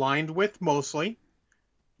are aligned with mostly,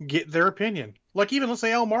 get their opinion. Like even, let's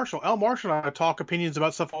say, L. Marshall. L. Marshall and I talk opinions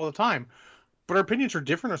about stuff all the time. But our opinions are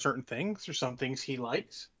different on certain things. There's some things he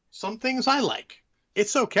likes. Some things I like.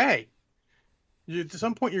 It's okay. At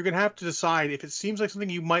some point, you're going to have to decide if it seems like something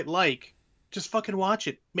you might like. Just fucking watch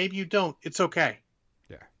it. Maybe you don't. It's okay.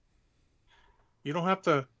 Yeah. You don't have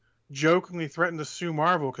to jokingly threaten to sue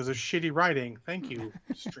Marvel because of shitty writing. Thank you,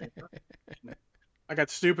 streamer. I got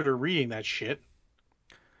stupider reading that shit.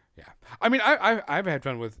 Yeah. I mean, I've had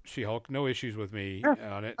fun with She-Hulk. No issues with me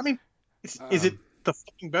on it. I mean, is it the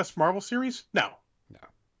fucking best Marvel series? No.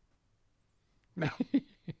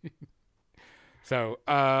 So,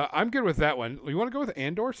 I'm good with that one. You want to go with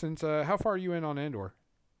Andor? Since how far are you in on Andor?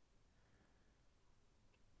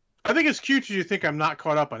 I think it's cute that you think I'm not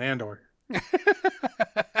caught up on Andor.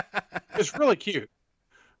 It's really cute.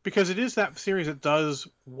 Because it is that series that does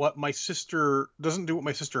what my sister doesn't do what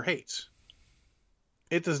my sister hates.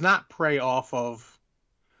 It does not prey off of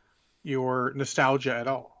your nostalgia at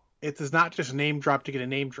all. It does not just name drop to get a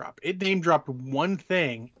name drop. It name dropped one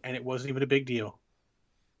thing, and it wasn't even a big deal.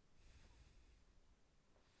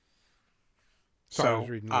 Sorry, I was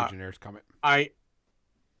reading Legionnaire's comment. I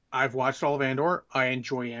I've watched all of Andor. I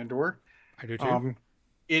enjoy Andor. I do too.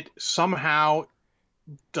 It somehow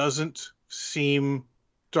doesn't seem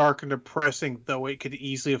dark and depressing, though it could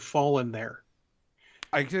easily have fallen there.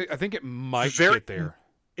 I think it might get there.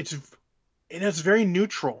 It's very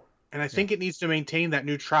neutral, and I think it needs to maintain that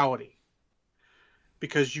neutrality.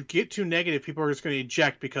 Because you get too negative, people are just going to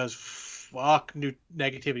eject because fuck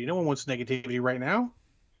negativity. No one wants negativity right now.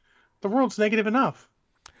 The world's negative enough.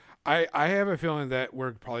 I have a feeling that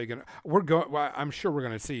we're probably I'm sure we're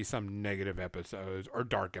gonna see some negative episodes or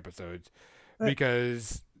dark episodes,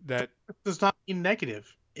 because that does not mean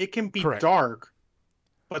negative. It can be correct. Dark,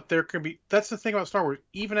 but there can be. That's the thing about Star Wars.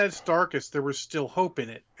 Even at its darkest, there was still hope in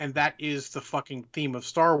it, and that is the fucking theme of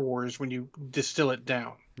Star Wars when you distill it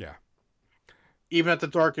down. Yeah. Even at the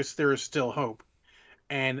darkest, there is still hope.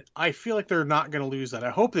 And I feel like they're not going to lose that. I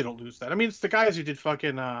hope they don't lose that. I mean, it's the guys who did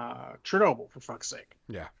fucking Chernobyl, for fuck's sake.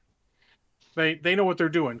 Yeah. They know what they're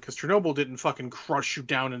doing, because Chernobyl didn't fucking crush you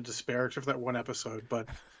down in despair, except for that one episode. But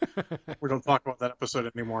we don't talk about that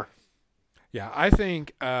episode anymore. Yeah, I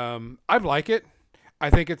think I like it. I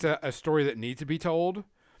think it's a story that needs to be told.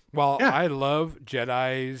 While I love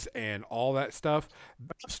Jedis and all that stuff,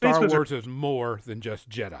 Star Wars is more than just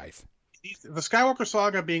Jedis. The Skywalker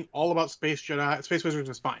saga being all about space wizards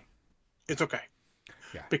is fine. It's okay.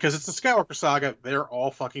 Yeah. Because it's the Skywalker saga, they're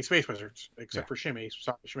all fucking space wizards, except for Shmi.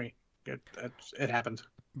 Sorry, Shmi. It happened.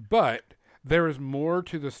 But there is more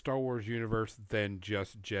to the Star Wars universe than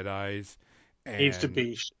just Jedis. And, needs to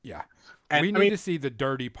be. Yeah. And we need to see the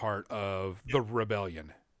dirty part of the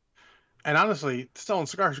rebellion. And honestly, Stellan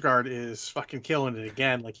Skarsgård is fucking killing it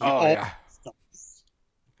again. Like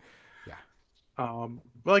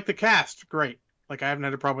But like the cast, great. Like I haven't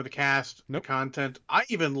had a problem with the cast, the content. I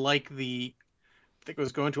even like I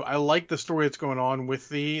like the story that's going on with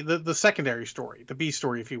the secondary story, the B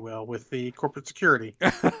story, if you will, with the corporate security.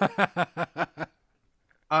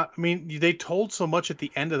 I mean, they told so much at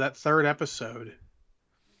the end of that third episode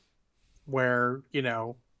where,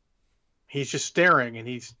 he's just staring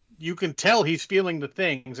and you can tell he's feeling the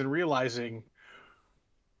things and realizing,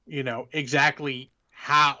 exactly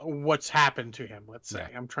what's happened to him, let's say.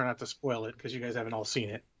 I'm trying not to spoil it because you guys haven't all seen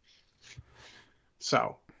it.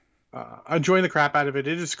 So, enjoying the crap out of it.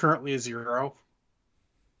 It is currently a 0.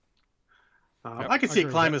 I could see it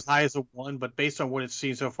climb as high as a 1, but based on what it's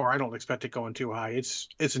seen so far, I don't expect it going too high.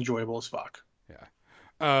 It's enjoyable as fuck.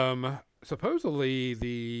 Yeah. Supposedly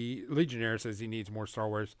the Legionnaire says he needs more Star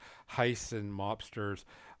Wars heists and mobsters.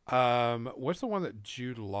 What's the one that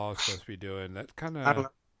Jude Law is supposed to be doing? That's kind of.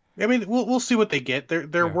 I mean, we'll see what they get.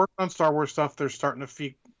 They're working on Star Wars stuff. They're starting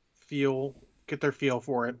to get their feel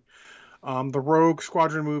for it. The Rogue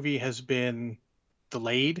Squadron movie has been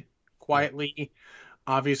delayed quietly.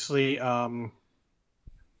 Obviously, the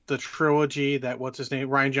trilogy that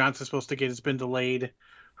Rian Johnson's supposed to get has been delayed.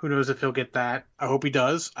 Who knows if he'll get that? I hope he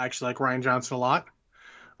does. I actually like Rian Johnson a lot.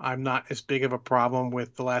 I'm not as big of a problem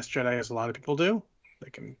with The Last Jedi as a lot of people do.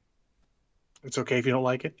 It's okay if you don't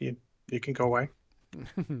like it. You can go away.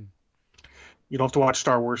 You don't have to watch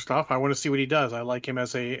Star Wars stuff. I want to see what he does. I like him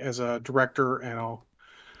as a director, and I'll.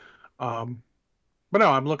 But no,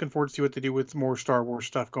 I'm looking forward to see what they do with more Star Wars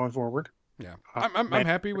stuff going forward. Yeah, I'm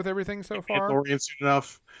happy with everything so far. Mandalorian soon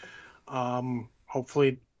enough.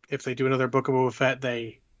 Hopefully, if they do another Book of Boba Fett,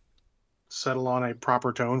 they settle on a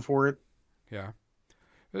proper tone for it. Yeah,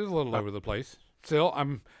 it was a little over the place. Still,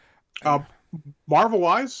 I'm.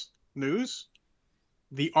 Marvel-wise news: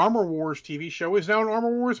 the Armor Wars TV show is now an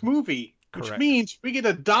Armor Wars movie, which means we get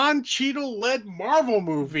a Don Cheadle-led Marvel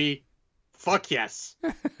movie. Fuck yes.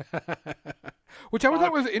 Which I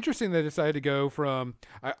thought was interesting. They decided to go from.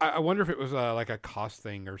 I wonder if it was like a cost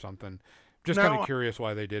thing or something. Just kind of curious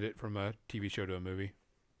why they did it from a TV show to a movie.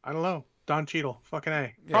 I don't know. Don Cheadle, fucking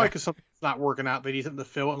A. Probably because something's not working out. They need something to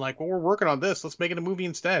fill it. And we're working on this. Let's make it a movie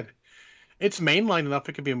instead. It's mainline enough.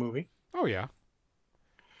 It could be a movie. Oh yeah.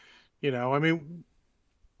 I mean,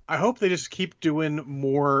 I hope they just keep doing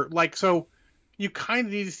more. So you kind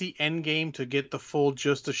of need to see Endgame to get the full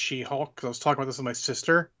gist of She-Hulk. Because I was talking about this with my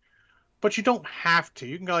sister. But you don't have to.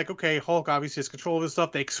 You can go okay, Hulk obviously has control of his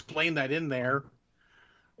stuff. They explain that in there.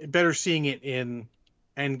 Better seeing it in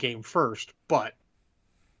Endgame first. But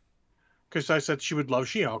because I said she would love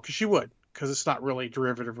She-Hulk, because she would. Because it's not really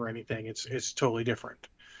derivative or anything. It's totally different.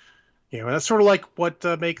 That's sort of like what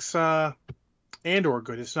makes Andor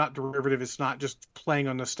good. It's not derivative. It's not just playing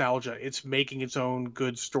on nostalgia. It's making its own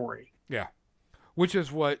good story. Yeah. Which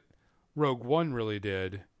is what Rogue One really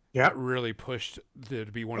did. Yeah. It really pushed to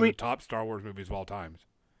be one of the top Star Wars movies of all time.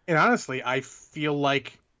 And honestly, I feel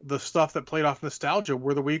like the stuff that played off nostalgia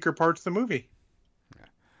were the weaker parts of the movie. Yeah.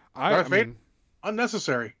 I mean,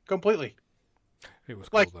 unnecessary, completely. It was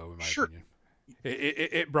cool, though, in my sure. opinion.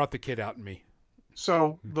 It brought the kid out in me.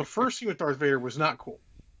 So the first scene with Darth Vader was not cool.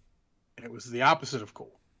 It was the opposite of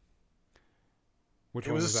cool. Which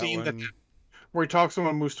it one was was a scene that one? Where he talks to him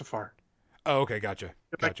on Mustafar. Oh, okay, gotcha.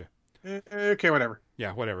 Okay, whatever.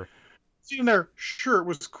 Yeah, whatever. Scene there, sure, it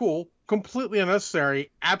was cool. Completely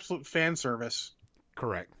unnecessary. Absolute fan service.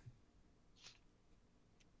 Correct.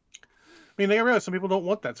 I mean, they realize some people don't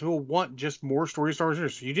want that. Some people want just more story Star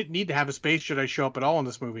Wars. You didn't need to have a space Jedi show up at all in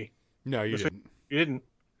this movie. No, you didn't. You didn't.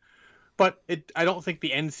 But I don't think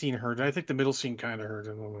the end scene hurt. I think the middle scene kind of hurt.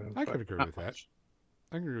 I could agree with that.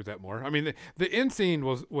 I agree with that more. I mean, the end scene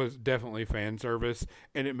was definitely fan service,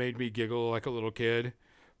 and it made me giggle like a little kid.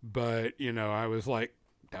 But, I was like,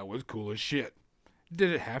 that was cool as shit.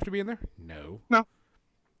 Did it have to be in there? No. No.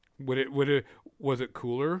 Was it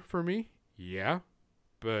cooler for me? Yeah.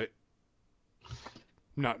 But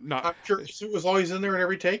not. I'm sure it was always in there in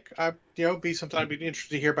every take. Be interested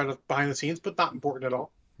to hear about it behind the scenes, but not important at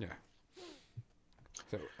all. Yeah.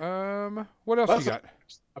 So, what else you got?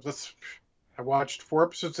 I watched 4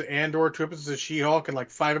 episodes of Andor, 2 episodes of She-Hulk, and like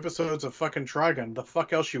 5 episodes of fucking Trigun. The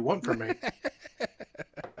fuck else you want from me?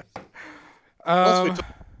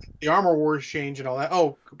 The Armor Wars change and all that.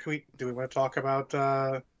 Oh, do we want to talk about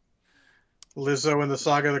Lizzo and the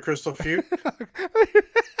Saga of the Crystal Flute?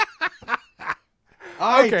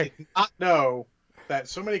 I did not know that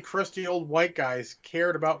so many crusty old white guys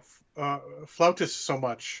cared about flautists so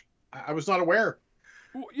much. I was not aware.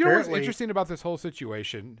 You know what's interesting about this whole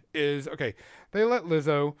situation is, okay, they let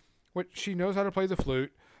Lizzo, which she knows how to play the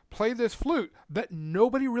flute, play this flute that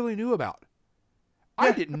nobody really knew about. Yeah.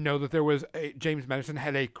 I didn't know that there was James Madison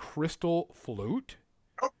had a crystal flute.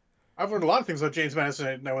 Oh, I've learned a lot of things about James Madison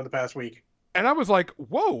I didn't know in the past week. And I was like,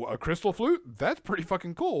 whoa, a crystal flute? That's pretty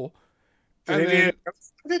fucking cool. Because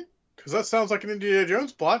that sounds like an Indiana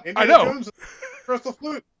Jones plot. Indiana Jones crystal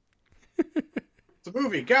flute. It's a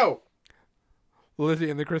movie. Go.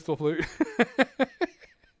 Lizzie and the crystal flute.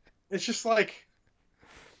 It's just like,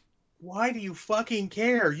 why do you fucking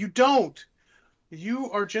care? You don't.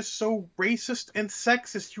 You are just so racist and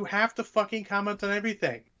sexist. You have to fucking comment on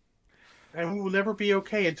everything. And we will never be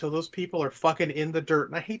okay until those people are fucking in the dirt.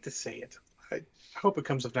 And I hate to say it. I hope it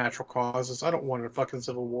comes of natural causes. I don't want a fucking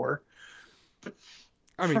civil war. But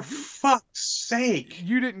for fuck's sake.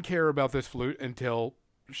 You didn't care about this flute until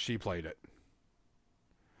she played it.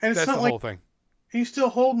 And that's the whole thing. He's still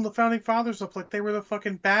holding the founding fathers up like they were the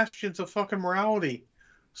fucking bastions of fucking morality.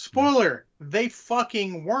 Spoiler, they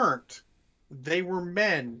fucking weren't. They were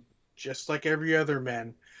men, just like every other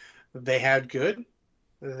man. They had good,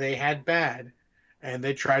 they had bad, and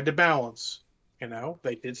they tried to balance.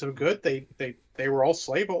 They did some good. They were all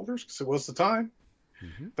slaveholders because it was the time.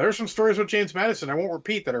 Mm-hmm. There's some stories with James Madison I won't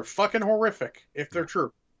repeat that are fucking horrific if they're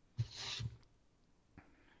true.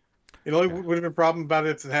 It only would have been a problem about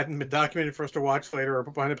it if it hadn't been documented for us to watch later or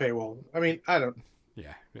put behind a paywall. I mean, I don't.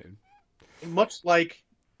 Yeah. Much like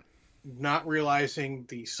not realizing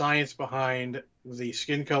the science behind the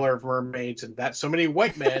skin color of mermaids and that so many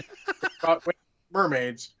white men thought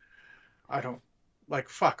mermaids. I don't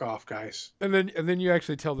fuck off, guys. And then you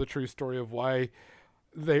actually tell the true story of why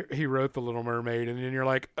he wrote The Little Mermaid, and then you're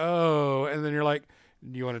like, oh, and then you're like,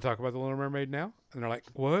 do you want to talk about The Little Mermaid now? And they're like,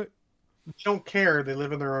 what? They don't care. They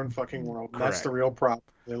live in their own fucking world. That's the real problem.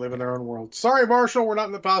 They live in their own world. Sorry, Marshall, we're not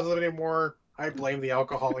in the positive anymore. I blame the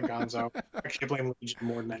alcohol and Gonzo. Actually, I blame Legion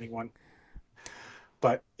more than anyone.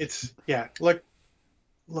 But it's,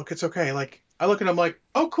 look, it's okay. Like, I look and I'm like,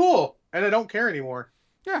 oh, cool. And I don't care anymore.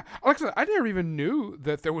 Yeah. Like I said, I never even knew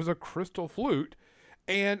that there was a crystal flute.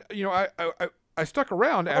 And, I stuck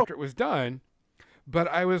around after it was done. But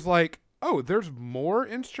I was like, oh, there's more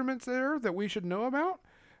instruments there that we should know about?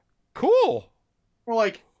 Cool. We're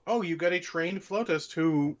like, oh, you got a trained flautist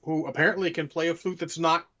who apparently can play a flute that's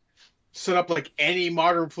not set up like any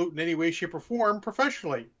modern flute in any way, shape, or form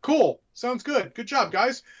professionally. Cool. Sounds good. Good job,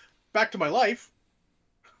 guys. Back to my life.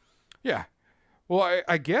 Yeah. Well,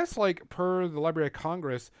 I guess per the Library of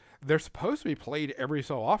Congress, they're supposed to be played every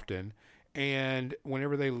so often. And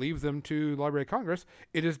whenever they leave them to the Library of Congress,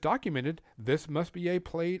 it is documented this must be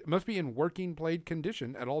in working played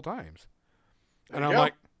condition at all times. And I'm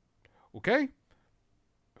like, okay,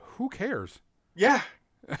 who cares? Yeah,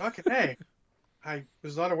 fucking hey. I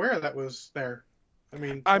was not aware that was there. I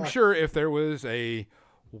mean, I'm sure if there was a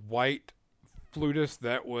white flutist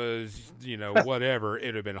that was, whatever,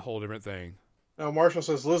 it'd have been a whole different thing. Now, Marshall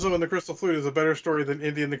says Lizzo and the Crystal Flute is a better story than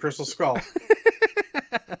Indy and the Crystal Skull.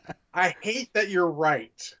 I hate that you're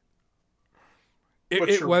right.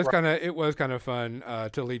 It was kind of fun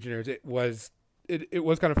to Legionnaires. It it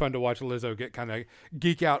was kind of fun to watch Lizzo get kind of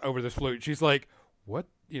geek out over this flute. She's like, what?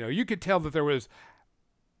 You could tell that there was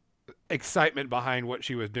excitement behind what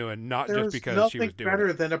she was doing, not just because she was doing it. There's nothing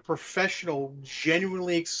better than a professional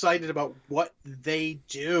genuinely excited about what they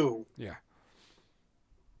do. Yeah.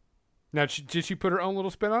 Now, did she put her own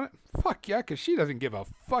little spin on it? Fuck yeah, because she doesn't give a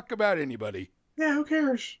fuck about anybody. Yeah, who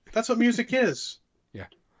cares? That's what music is. Yeah.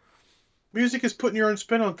 Music is putting your own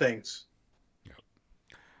spin on things.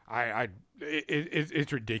 Yeah.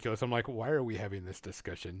 It's ridiculous. I'm like, why are we having this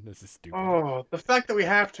discussion? This is stupid. Oh, the fact that we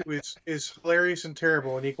have to is hilarious and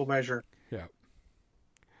terrible in equal measure. Yeah.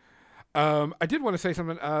 I did want to say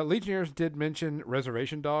something. Legionnaires did mention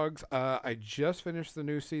Reservation Dogs. I just finished the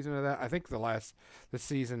new season of that. I think the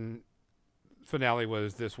season finale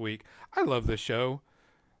was this week. I love this show.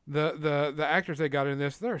 The actors they got in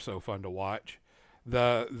this, they're so fun to watch.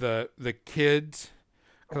 The kids,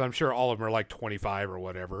 because I'm sure all of them are like 25 or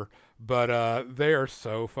whatever, but they are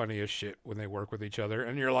so funny as shit when they work with each other,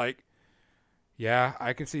 and you're like, yeah,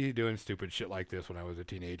 I can see you doing stupid shit like this when I was a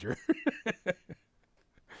teenager.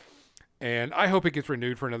 And I hope it gets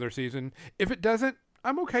renewed for another season. If it doesn't,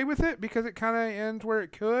 I'm okay with it because it kind of ends where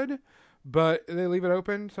it could, but they leave it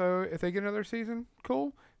open. So if they get another season,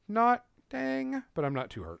 cool. Not, dang, but I'm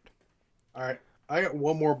not too hurt. All right. I got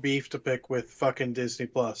one more beef to pick with fucking Disney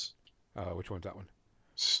Plus. Which one's that one?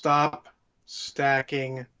 Stop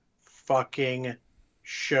stacking fucking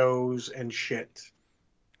shows and shit.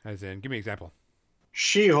 As in, give me an example.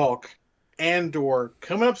 She-Hulk, Andor,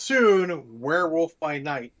 coming up soon, Werewolf by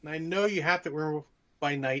Night. And I know you have to Werewolf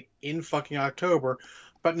by Night in fucking October,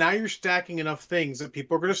 but now you're stacking enough things that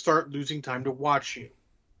people are going to start losing time to watch you.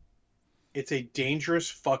 It's a dangerous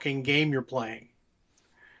fucking game you're playing.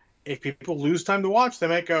 If people lose time to watch, they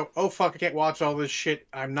might go, oh fuck, I can't watch all this shit.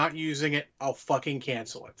 I'm not using it. I'll fucking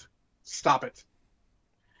cancel it. Stop it.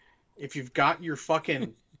 If you've got your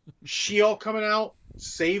fucking She-Hulk coming out,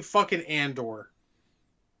 save fucking Andor.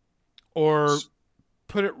 Or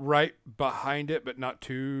put it right behind it, but not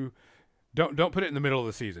too. Don't put it in the middle of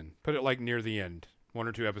the season. Put it like near the end, 1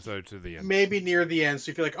 or 2 episodes to the end. Maybe near the end,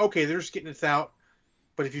 so you feel like, okay, they're just getting this out.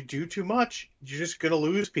 But if you do too much, you're just gonna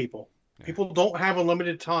lose people. Yeah. People don't have a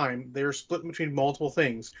limited time. They're split between multiple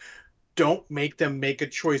things. Don't make them make a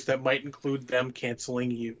choice that might include them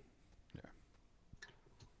canceling you. Yeah.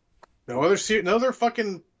 No other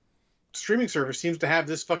fucking streaming service seems to have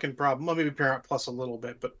this fucking problem. Well, maybe Paramount Plus a little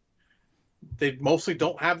bit, but they mostly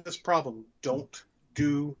don't have this problem. Don't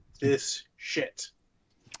do this shit.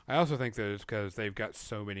 I also think that it's because they've got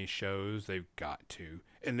so many shows they've got to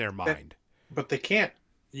in their mind. But they can't.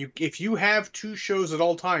 If you have 2 shows at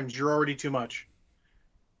all times, you're already too much.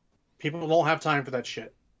 People don't have time for that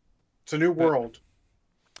shit. It's a new world.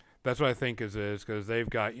 That's what I think is because they've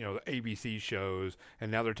got the ABC shows, and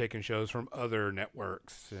now they're taking shows from other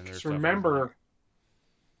networks. And just remember,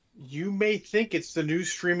 you may think it's the new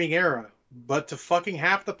streaming era, but to fucking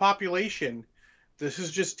half the population, this is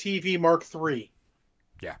just TV Mark III.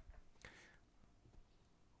 Yeah.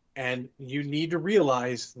 And you need to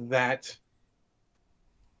realize that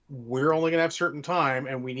we're only going to have certain time,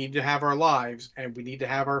 and we need to have our lives, and we need to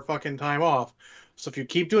have our fucking time off. So if you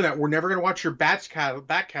keep doing that, we're never going to watch your back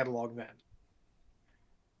catalog then.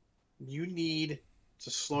 You need to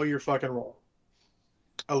slow your fucking roll.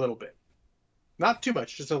 A little bit. Not too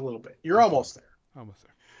much, just a little bit. You're almost there. Almost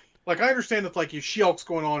there. Like, I understand that, like, if She-Hulk's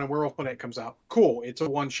going on and Werewolf by Night comes out, cool. It's a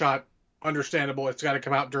one-shot, understandable. It's got to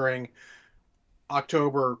come out during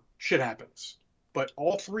October. Shit happens. But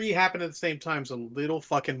all 3 happen at the same time is a little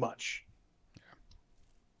fucking much.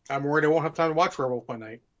 Yeah. I'm worried I won't have time to watch Werewolf by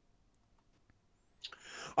Night.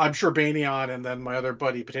 I'm sure Banyan and then my other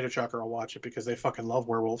buddy, Potato Chucker, will watch it because they fucking love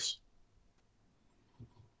werewolves.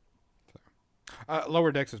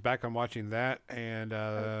 Lower Decks is back. I'm watching that, and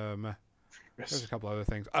there's a couple other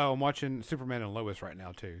things. Oh, I'm watching Superman and Lois right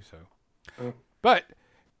now too. So, but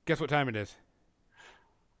guess what time it is?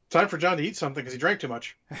 Time for John to eat something because he drank too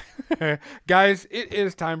much. Guys, it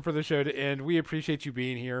is time for the show to end. We appreciate you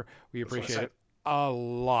being here. We appreciate it a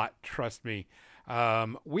lot. Trust me.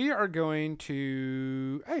 We are going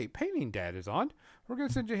to... Hey, Painting Dad is on. We're going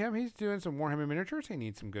to send you him. He's doing some Warhammer miniatures. He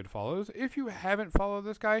needs some good follows. If you haven't followed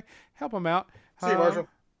this guy, help him out. See you, Marshall.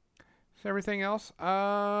 So everything else.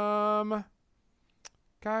 Guys,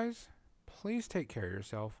 please take care of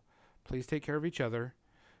yourself. Please take care of each other.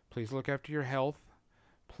 Please look after your health.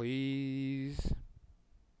 Please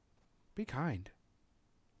be kind.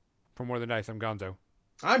 For More Than Dice, I'm Gonzo.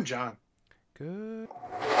 I'm John. Good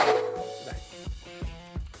night.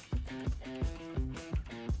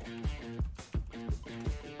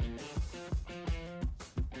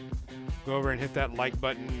 Go over and hit that like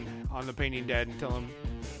button on the Painting Dead and tell them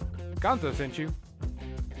Gonzo sent you.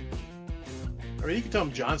 I mean, you can tell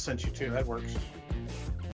them John sent you too. That works.